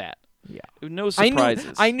 We knew that. Yeah. No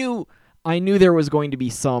surprises. I knew there was going to be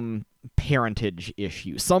some parentage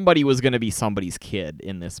issue. Somebody was going to be somebody's kid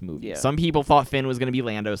in this movie. Yeah. Some people thought Finn was going to be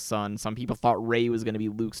Lando's son. Some people thought Rey was going to be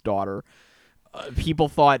Luke's daughter. People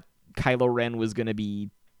thought Kylo Ren was going to be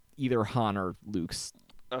either Han or Luke's.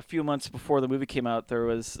 A few months before the movie came out, there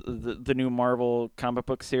was the new Marvel comic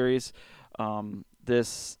book series.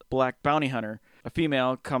 This black bounty hunter, a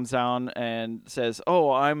female, comes down and says,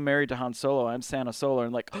 "Oh, I'm married to Han Solo. I'm Santa Solo."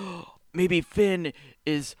 And like, oh, maybe Finn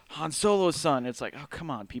is Han Solo's son. It's like, oh, come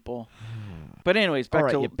on, people. But anyways,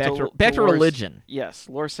 back to religion. Yes,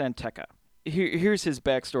 Lor San Tekka. Here's his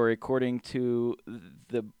backstory according to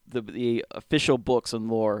the official books and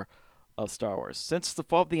lore of Star Wars. Since the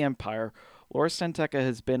fall of the Empire, Lor San Tekka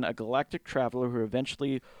has been a galactic traveler who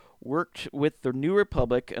eventually worked with the New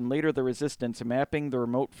Republic and later the Resistance, mapping the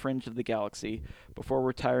remote fringe of the galaxy before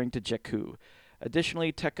retiring to Jakku.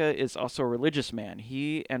 Additionally, Tekka is also a religious man.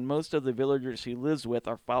 He and most of the villagers he lives with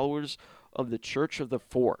are followers of the Church of the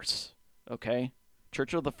Force. Okay?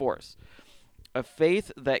 Church of the Force. A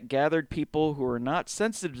faith that gathered people who were not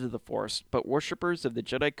sensitive to the Force, but worshippers of the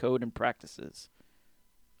Jedi Code and practices.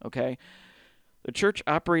 Okay? The church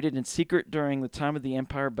operated in secret during the time of the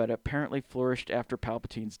Empire, but apparently flourished after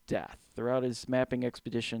Palpatine's death. Throughout his mapping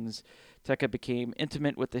expeditions, Tekka became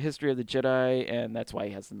intimate with the history of the Jedi, and that's why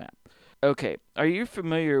he has the map. Okay, are you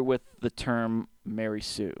familiar with the term Mary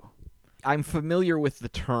Sue? I'm familiar with the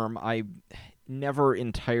term. I've never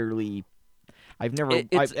explain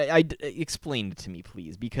it to me,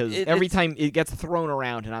 please, because every time it gets thrown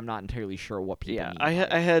around and I'm not entirely sure what people mean.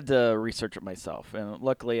 I had to research it myself, and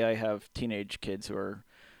luckily I have teenage kids who are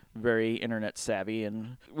very internet savvy,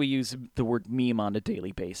 and we use the word meme on a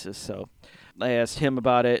daily basis. So I asked him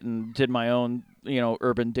about it and did my own,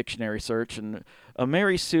 Urban Dictionary search. And a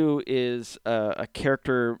Mary Sue is a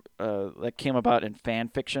character that came about in fan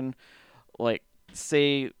fiction. Like,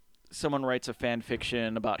 say someone writes a fan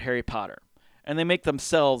fiction about Harry Potter, and they make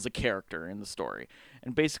themselves a character in the story.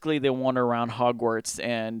 And basically they wander around Hogwarts,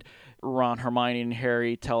 and Ron, Hermione, and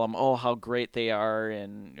Harry tell them, oh, how great they are,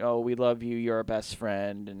 and, oh, we love you, you're our best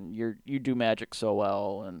friend, and you do magic so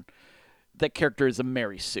well. And that character is a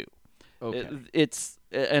Mary Sue. Okay. It's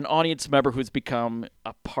an audience member who's become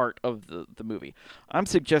a part of the movie. I'm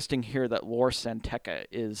suggesting here that Lor San Tekka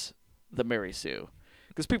is the Mary Sue.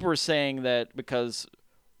 Because people were saying that because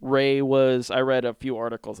Rey was, I read a few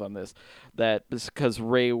articles on this, that because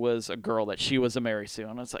Rey was a girl that she was a Mary Sue.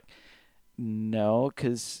 And I was like, no,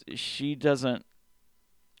 because she doesn't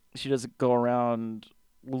go around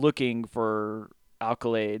looking for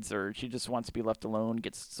accolades, or she just wants to be left alone,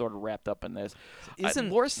 gets sort of wrapped up in this.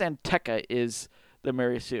 Lor San Tekka is the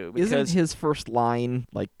Mary Sue. Isn't his first line,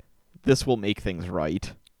 like, this will make things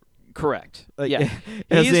right? Correct. Yeah.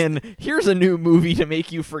 As in, here's a new movie to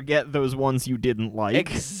make you forget those ones you didn't like.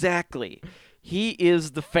 Exactly. He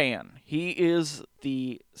is the fan. He is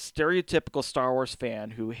the stereotypical Star Wars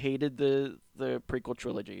fan who hated the prequel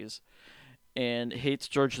trilogies and hates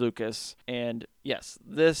George Lucas. And yes,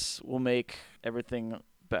 this will make everything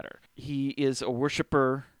better. He is a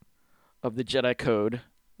worshiper of the Jedi Code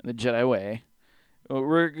and the Jedi Way.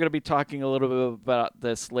 We're going to be talking a little bit about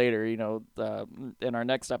this later. In our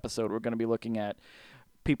next episode, we're going to be looking at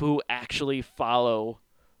people who actually follow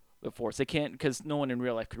the Force. They can't, because no one in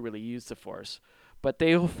real life could really use the Force, but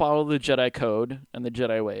they will follow the Jedi Code and the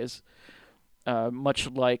Jedi ways, much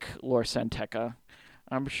like Lor San Tekka.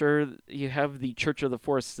 I'm sure you have the Church of the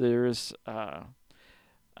Force. There's, I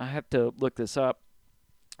have to look this up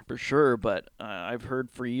for sure, but I've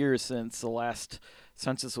heard for years since the last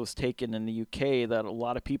census was taken in the UK that a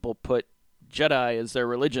lot of people put Jedi as their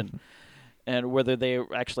religion. And whether they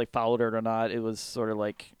actually followed it or not, it was sort of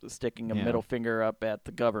like sticking a middle finger up at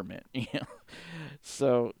the government.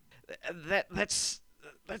 So that's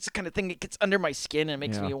the kind of thing that gets under my skin and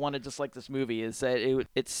makes me want to dislike this movie, is that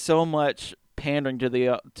it's so much pandering to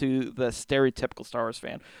the stereotypical Star Wars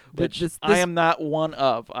fan, which I am not one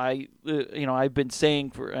of. I've been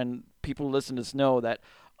saying and people who listen to this know that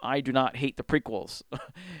I do not hate the prequels.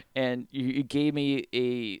 And you gave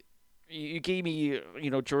me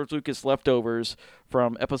George Lucas leftovers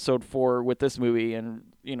from episode 4 with this movie, and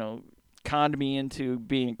conned me into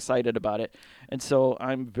being excited about it. And so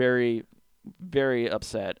I'm very, very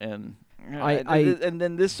upset. And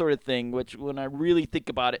then this sort of thing, which when I really think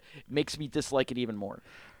about it, makes me dislike it even more.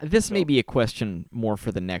 This may be a question more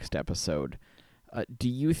for the next episode. Do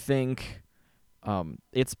you think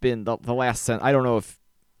it's been the last I don't know if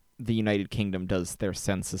the United Kingdom does their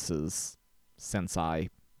censuses Sensei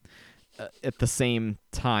at the same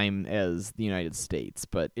time as the United States,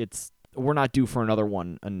 but we're not due for another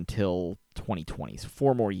one until 2020, so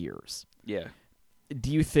 4 more years. Yeah.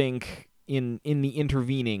 Do you think in the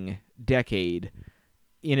intervening decade,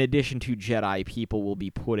 in addition to Jedi, people will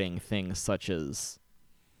be putting things such as,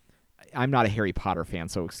 I'm not a Harry Potter fan,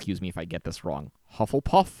 so excuse me if I get this wrong,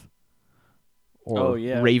 Hufflepuff? Or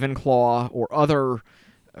Ravenclaw, or other,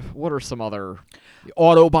 what are some other,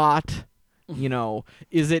 Autobot? You know,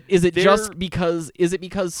 is it just because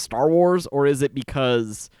Star Wars, or is it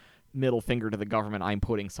because middle finger to the government, I'm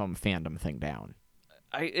putting some fandom thing down?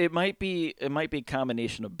 It might be a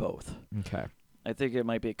combination of both. Okay. I think it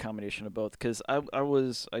might be a combination of both, because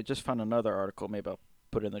I just found another article, maybe I'll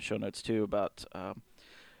put it in the show notes too, about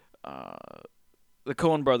the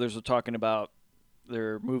Coen brothers were talking about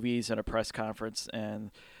their movies at a press conference,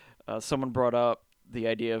 and someone brought up the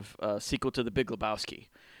idea of a sequel to The Big Lebowski.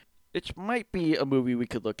 It might be a movie we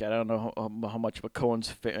could look at. I don't know how much of a Coen's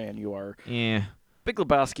fan you are. Yeah. Big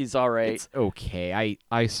Lebowski's all right. It's okay.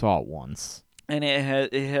 I saw it once. And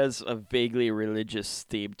it has a vaguely religious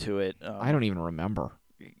theme to it. I don't even remember.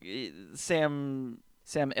 Sam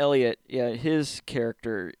Elliott, his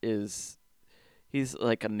character he's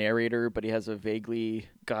like a narrator, but he has a vaguely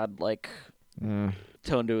godlike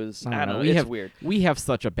tone to his. I don't know. It's weird. We have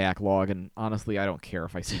such a backlog, and honestly, I don't care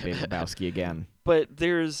if I see Big Lebowski again. But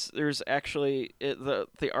there's actually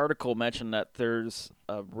the article mentioned that there's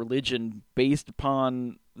a religion based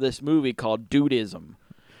upon this movie called Dudism.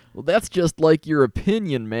 Well, that's just like your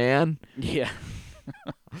opinion, man. Yeah.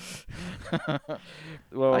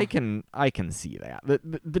 Well, I can see that.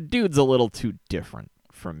 The dude's a little too different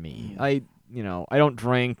from me. I don't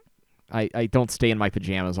drink. I don't stay in my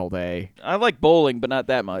pajamas all day. I like bowling, but not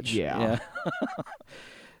that much. Yeah.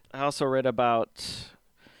 I also read about,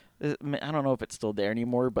 I don't know if it's still there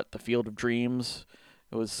anymore, but the Field of Dreams.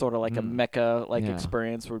 It was sort of like a Mecca-like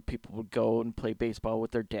experience where people would go and play baseball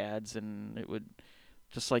with their dads, and it would,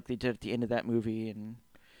 just like they did at the end of that movie, and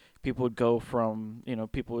people would go from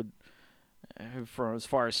as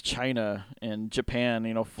far as China and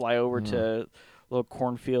Japan, fly over to little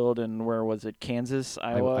cornfield, and where was it? Kansas,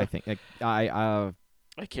 Iowa? I think. I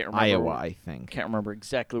can't remember. Iowa, I think. Can't remember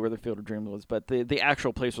exactly where the Field of Dreams was, but the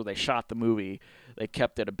actual place where they shot the movie, they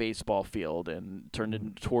kept at a baseball field and turned it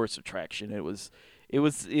into a tourist attraction. It was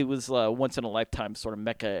a once in a lifetime sort of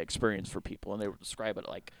Mecca experience for people, and they would describe it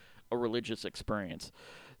like a religious experience.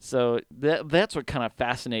 So that's what kind of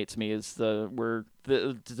fascinates me, is where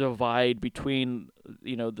the divide between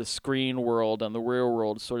the screen world and the real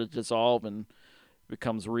world sort of dissolve and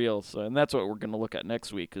becomes real. So, and that's what we're going to look at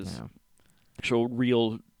next week, is actual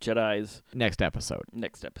real Jedis. Next episode.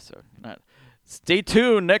 Stay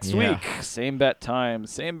tuned next week. Same bat time,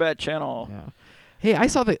 same bat channel. Yeah. Hey, I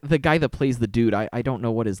saw the guy that plays the dude. I don't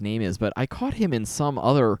know what his name is, but I caught him in some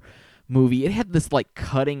other movie. It had this like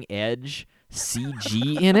cutting edge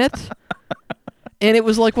CG in it. And it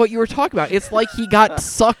was like what you were talking about. It's like he got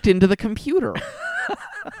sucked into the computer.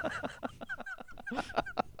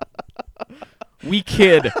 We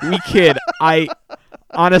kid.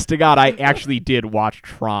 Honest to God, I actually did watch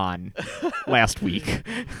Tron last week.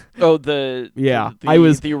 Oh, the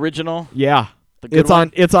original? Yeah. It's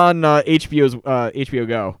on HBO's HBO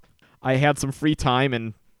Go. I had some free time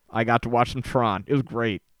and I got to watch some Tron. It was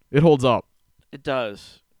great. It holds up. It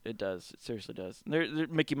does. It seriously does.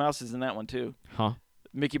 Mickey Mouse is in that one too. Huh?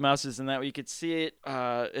 Mickey Mouse is in that one. You could see it.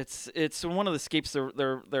 It's one of the escapes.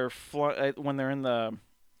 They're when they're in the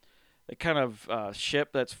kind of ship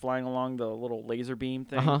that's flying along the little laser beam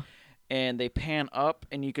thing, and they pan up,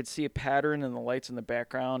 and you could see a pattern in the lights in the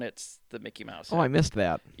background. It's the Mickey Mouse. Oh, I missed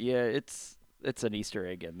that. Yeah, it's an Easter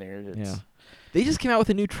egg in there. Yeah. They just came out with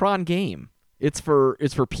a new Tron game. It's for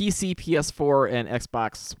PC, PS4, and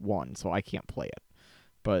Xbox One, so I can't play it.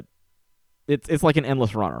 But it's like an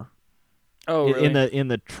endless runner. Oh, really? In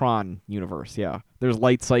the Tron universe, yeah. There's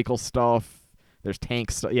light cycle stuff. There's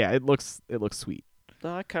tank stuff. Yeah, it looks sweet.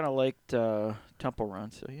 I kind of liked Temple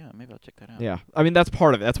Run, so yeah, maybe I'll check that out. Yeah, I mean that's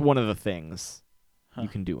part of it. That's one of the things you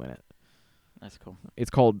can do in it. That's cool.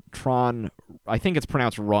 It's called Tron. I think it's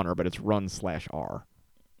pronounced Runner, but it's Run/R.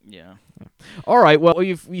 Yeah. All right. Well,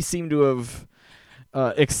 we seem to have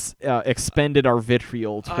expended our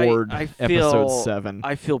vitriol toward episode 7.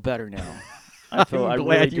 I feel better now. I'm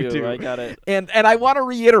glad you do. I got it. And I want to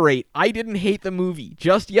reiterate, I didn't hate the movie.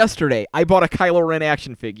 Just yesterday, I bought a Kylo Ren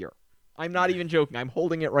action figure. I'm not even joking. I'm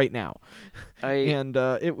holding it right now.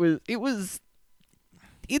 It's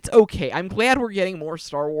okay. I'm glad we're getting more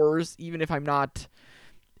Star Wars, even if I'm not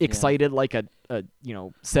excited like a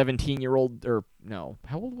 17-year-old, or no,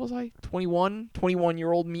 how old was I?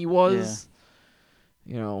 21-year-old me was.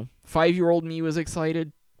 5-year-old me was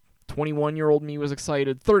excited, 21-year-old me was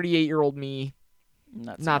excited, 38-year-old me,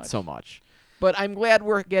 not so much. But I'm glad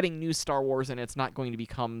we're getting new Star Wars, and it's not going to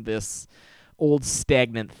become this old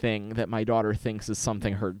stagnant thing that my daughter thinks is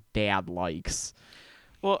something her dad likes.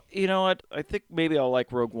 Well, you know what? I think maybe I'll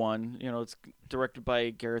like Rogue One. It's directed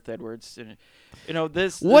by Gareth Edwards. And,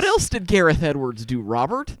 What else did Gareth Edwards do,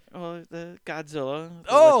 Robert? Well, the Godzilla.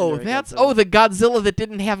 The Godzilla that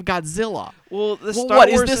didn't have Godzilla. Well, What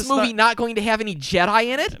is this movie not going to have any Jedi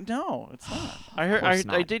in it? No, it's not.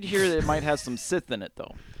 I did hear that it might have some Sith in it,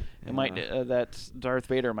 though. It might that Darth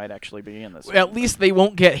Vader might actually be in this. Well, at least they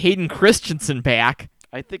won't get Hayden Christensen back.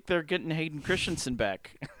 I think they're getting Hayden Christensen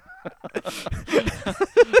back.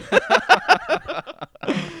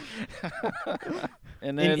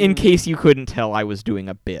 And then, in case you couldn't tell, I was doing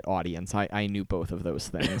a bit, audience. I knew both of those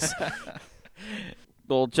things.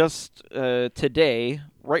 Well, just today,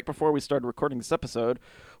 right before we started recording this episode,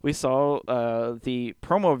 we saw the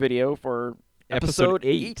promo video for episode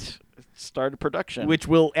 8 started production, which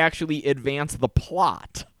will actually advance the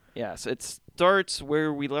plot. Yes, it starts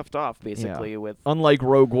where we left off, basically. With unlike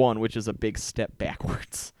Rogue One, which is a big step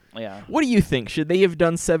backwards. Yeah. What do you think? Should they have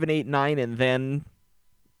done 7, 8, 9 and then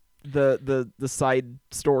the side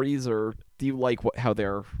stories, or do you like how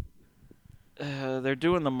they're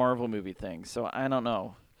doing the Marvel movie thing? So I don't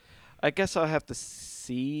know. I guess I'll have to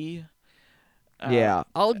see.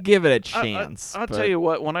 I'll give it a chance. I'll tell you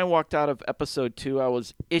what. When I walked out of episode 2, I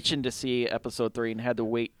was itching to see episode 3 and had to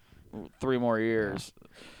wait 3 more years.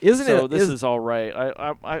 Isn't so it? This is all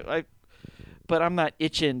right. But I'm not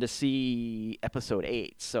itching to see episode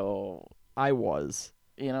 8. So I was.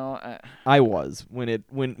 I was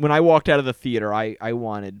when I walked out of the theater. I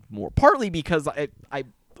wanted more. Partly because I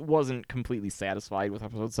wasn't completely satisfied with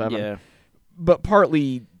episode 7. Yeah. But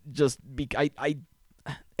partly just I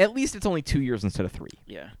at least it's only 2 years instead of 3.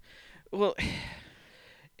 Yeah. Well,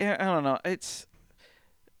 I don't know. It's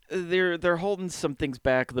they're holding some things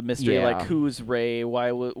back. The mystery, like who's Rey?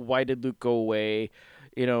 Why did Luke go away?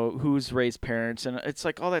 Who's Rey's parents? And it's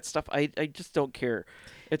like all that stuff. I just don't care.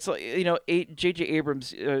 It's like J.J.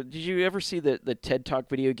 Abrams. Did you ever see the TED Talk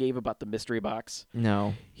video he gave about the mystery box?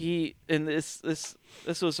 No. This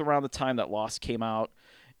was around the time that Lost came out,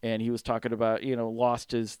 and he was talking about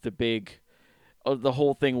Lost is the big. The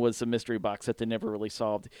whole thing was a mystery box that they never really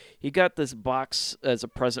solved. He got this box as a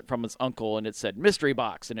present from his uncle, and it said mystery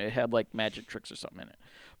box, and it had like magic tricks or something in it.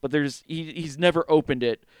 But he's never opened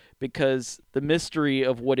it because the mystery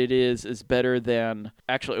of what it is better than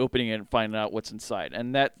actually opening it and finding out what's inside.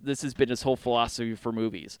 And this has been his whole philosophy for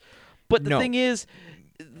movies. But the thing is,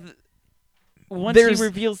 once he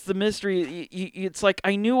reveals the mystery, it's like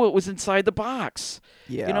I knew what was inside the box.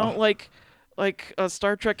 Yeah. Like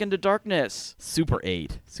Star Trek Into Darkness. Super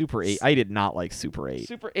 8. I did not like Super 8.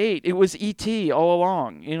 Super 8. It was E.T. all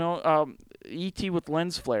along. E.T. with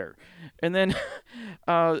lens flare. And then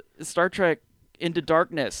Star Trek Into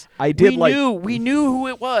Darkness. We knew who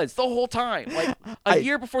it was the whole time. Like a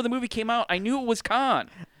year before the movie came out, I knew it was Khan.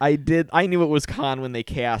 I knew it was Khan when they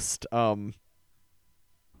cast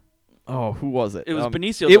who was it? It was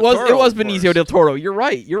Benicio del Toro. It was Benicio del Toro. You're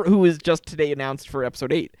right. Who was just today announced for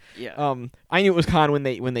episode 8. Yeah. I knew it was Khan when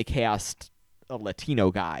they cast a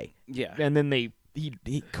Latino guy. Yeah. And then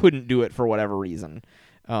he couldn't do it for whatever reason.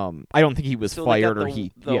 I don't think he was fired or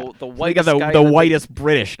the whitest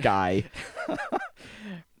British guy.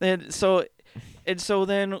 And so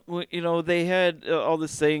then they had all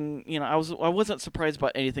this thing. I wasn't surprised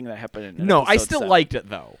about anything that happened. In I still 7. liked it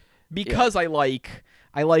though because I like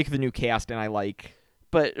the new cast and I like.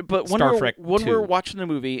 But Star Trek when 2. we're watching the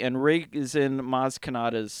movie and Rey is in Maz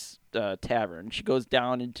Kanata's tavern, she goes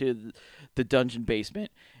down into the dungeon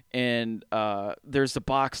basement. And there's a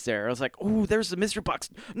box there. I was like, "Oh, there's the mystery box.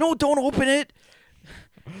 No, don't open it."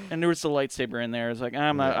 And there was the lightsaber in there. I was like,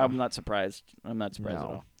 "I'm not surprised. I'm not surprised at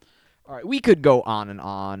all." All right, we could go on and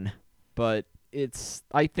on, but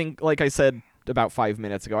I think, like I said about 5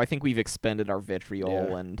 minutes ago, I think we've expended our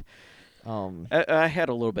vitriol and. I had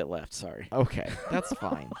a little bit left. Sorry. Okay, that's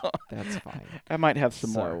fine. That's fine. I might have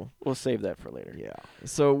some more. We'll save that for later. Yeah.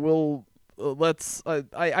 So we'll. Let's.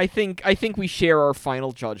 I think we share our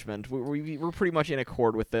final judgment. We're pretty much in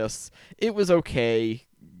accord with this. It was okay.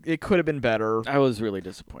 It could have been better. I was really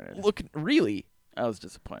disappointed. Really? I was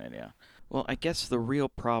disappointed. Yeah. Well, I guess the real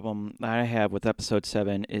problem that I have with episode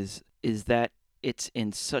 7 is that it's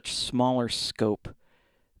in such smaller scope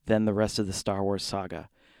than the rest of the Star Wars saga.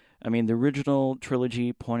 I mean, the original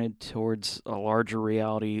trilogy pointed towards a larger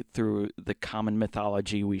reality through the common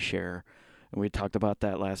mythology we share. And we talked about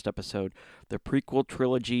that last episode. The prequel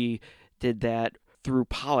trilogy did that through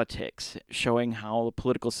politics, showing how the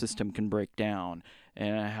political system can break down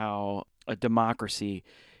and how a democracy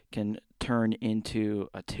can turn into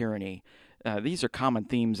a tyranny. These are common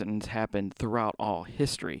themes and it's happened throughout all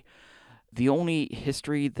history. The only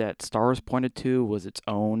history that Star Wars pointed to was its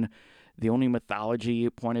own. The only mythology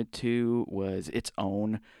it pointed to was its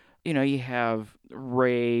own. You know, you have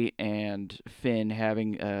Rey and Finn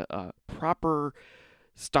having a proper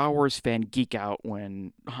Star Wars fan geek out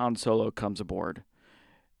when Han Solo comes aboard.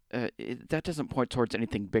 That doesn't point towards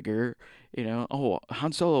anything bigger. You know, oh,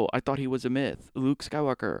 Han Solo, I thought he was a myth. Luke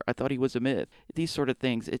Skywalker, I thought he was a myth. These sort of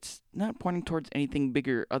things. It's not pointing towards anything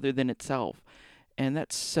bigger other than itself. And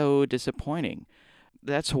that's so disappointing.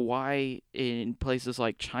 That's why in places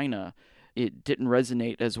like China, it didn't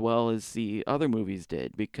resonate as well as the other movies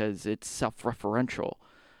did, because it's self-referential.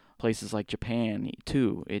 Places like Japan,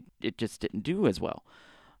 too, it just didn't do as well.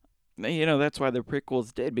 You know, that's why the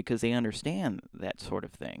prequels did, because they understand that sort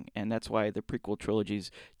of thing. And that's why the prequel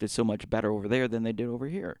trilogies did so much better over there than they did over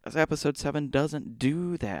here. As Episode 7 doesn't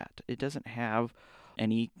do that. It doesn't have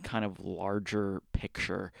any kind of larger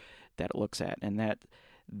picture that it looks at. And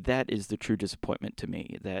that is the true disappointment to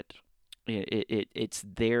me, that it's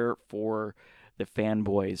there for the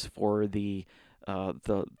fanboys, for the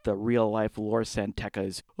real life lore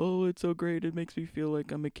Santekas. Oh, it's so great, it makes me feel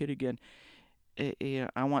like I'm a kid again.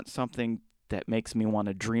 I want something that makes me want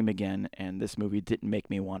to dream again, and this movie didn't make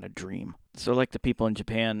me want to dream. So like the people in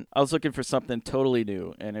Japan, I was looking for something totally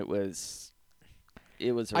new, and it was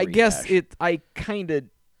a rehash. I kind of,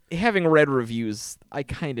 having read reviews, I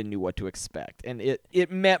kind of knew what to expect, and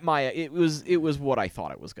it met my, it was what I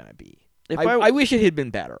thought it was going to be. I wish it had been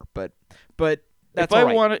better, but that's all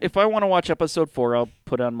right. If I want to watch Episode 4, I'll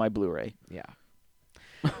put on my Blu-ray. Yeah.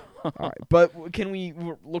 All right, but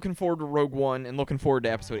we're looking forward to Rogue One and looking forward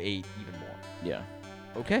to Episode 8 even more. Yeah.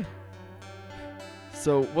 Okay.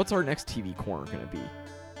 So what's our next TV corner going to be?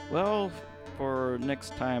 Well, for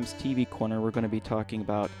next time's TV corner, we're going to be talking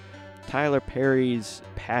about Tyler Perry's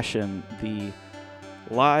Passion, the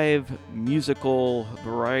live musical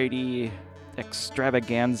variety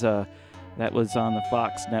extravaganza that was on the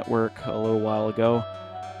Fox network a little while ago.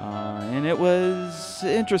 And it was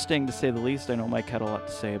interesting, to say the least. I know Mike had a lot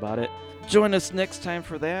to say about it. Join us next time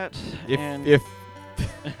for that. If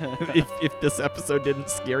this episode didn't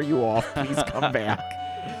scare you off, please come back.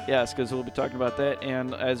 Yes, because we'll be talking about that.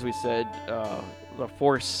 And as we said, the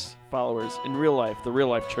Force followers in real life, the real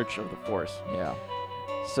life Church of the Force. Yeah.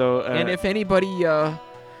 So, and if anybody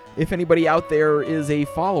out there is a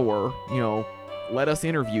follower, let us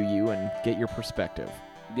interview you and get your perspective.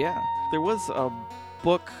 Yeah, there was a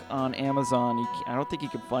book on Amazon. I don't think you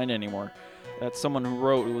can find it anymore. That someone who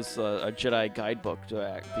wrote, it was a Jedi guidebook to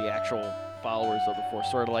the actual followers of the Force,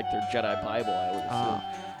 sort of like their Jedi Bible, I would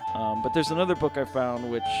assume. But there's another book I found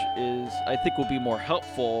which is, I think, will be more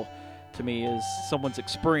helpful to me, is someone's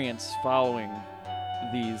experience following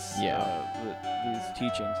these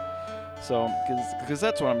teachings. So, because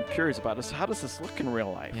that's what I'm curious about, is how does this look in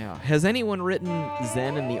real life? Yeah. Has anyone written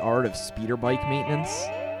Zen and the Art of Speeder Bike Maintenance?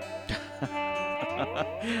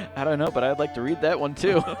 I don't know, but I'd like to read that one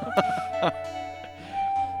too.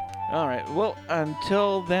 All right. Well,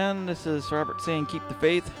 until then, this is Robert saying keep the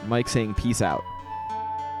faith. Mike saying peace out.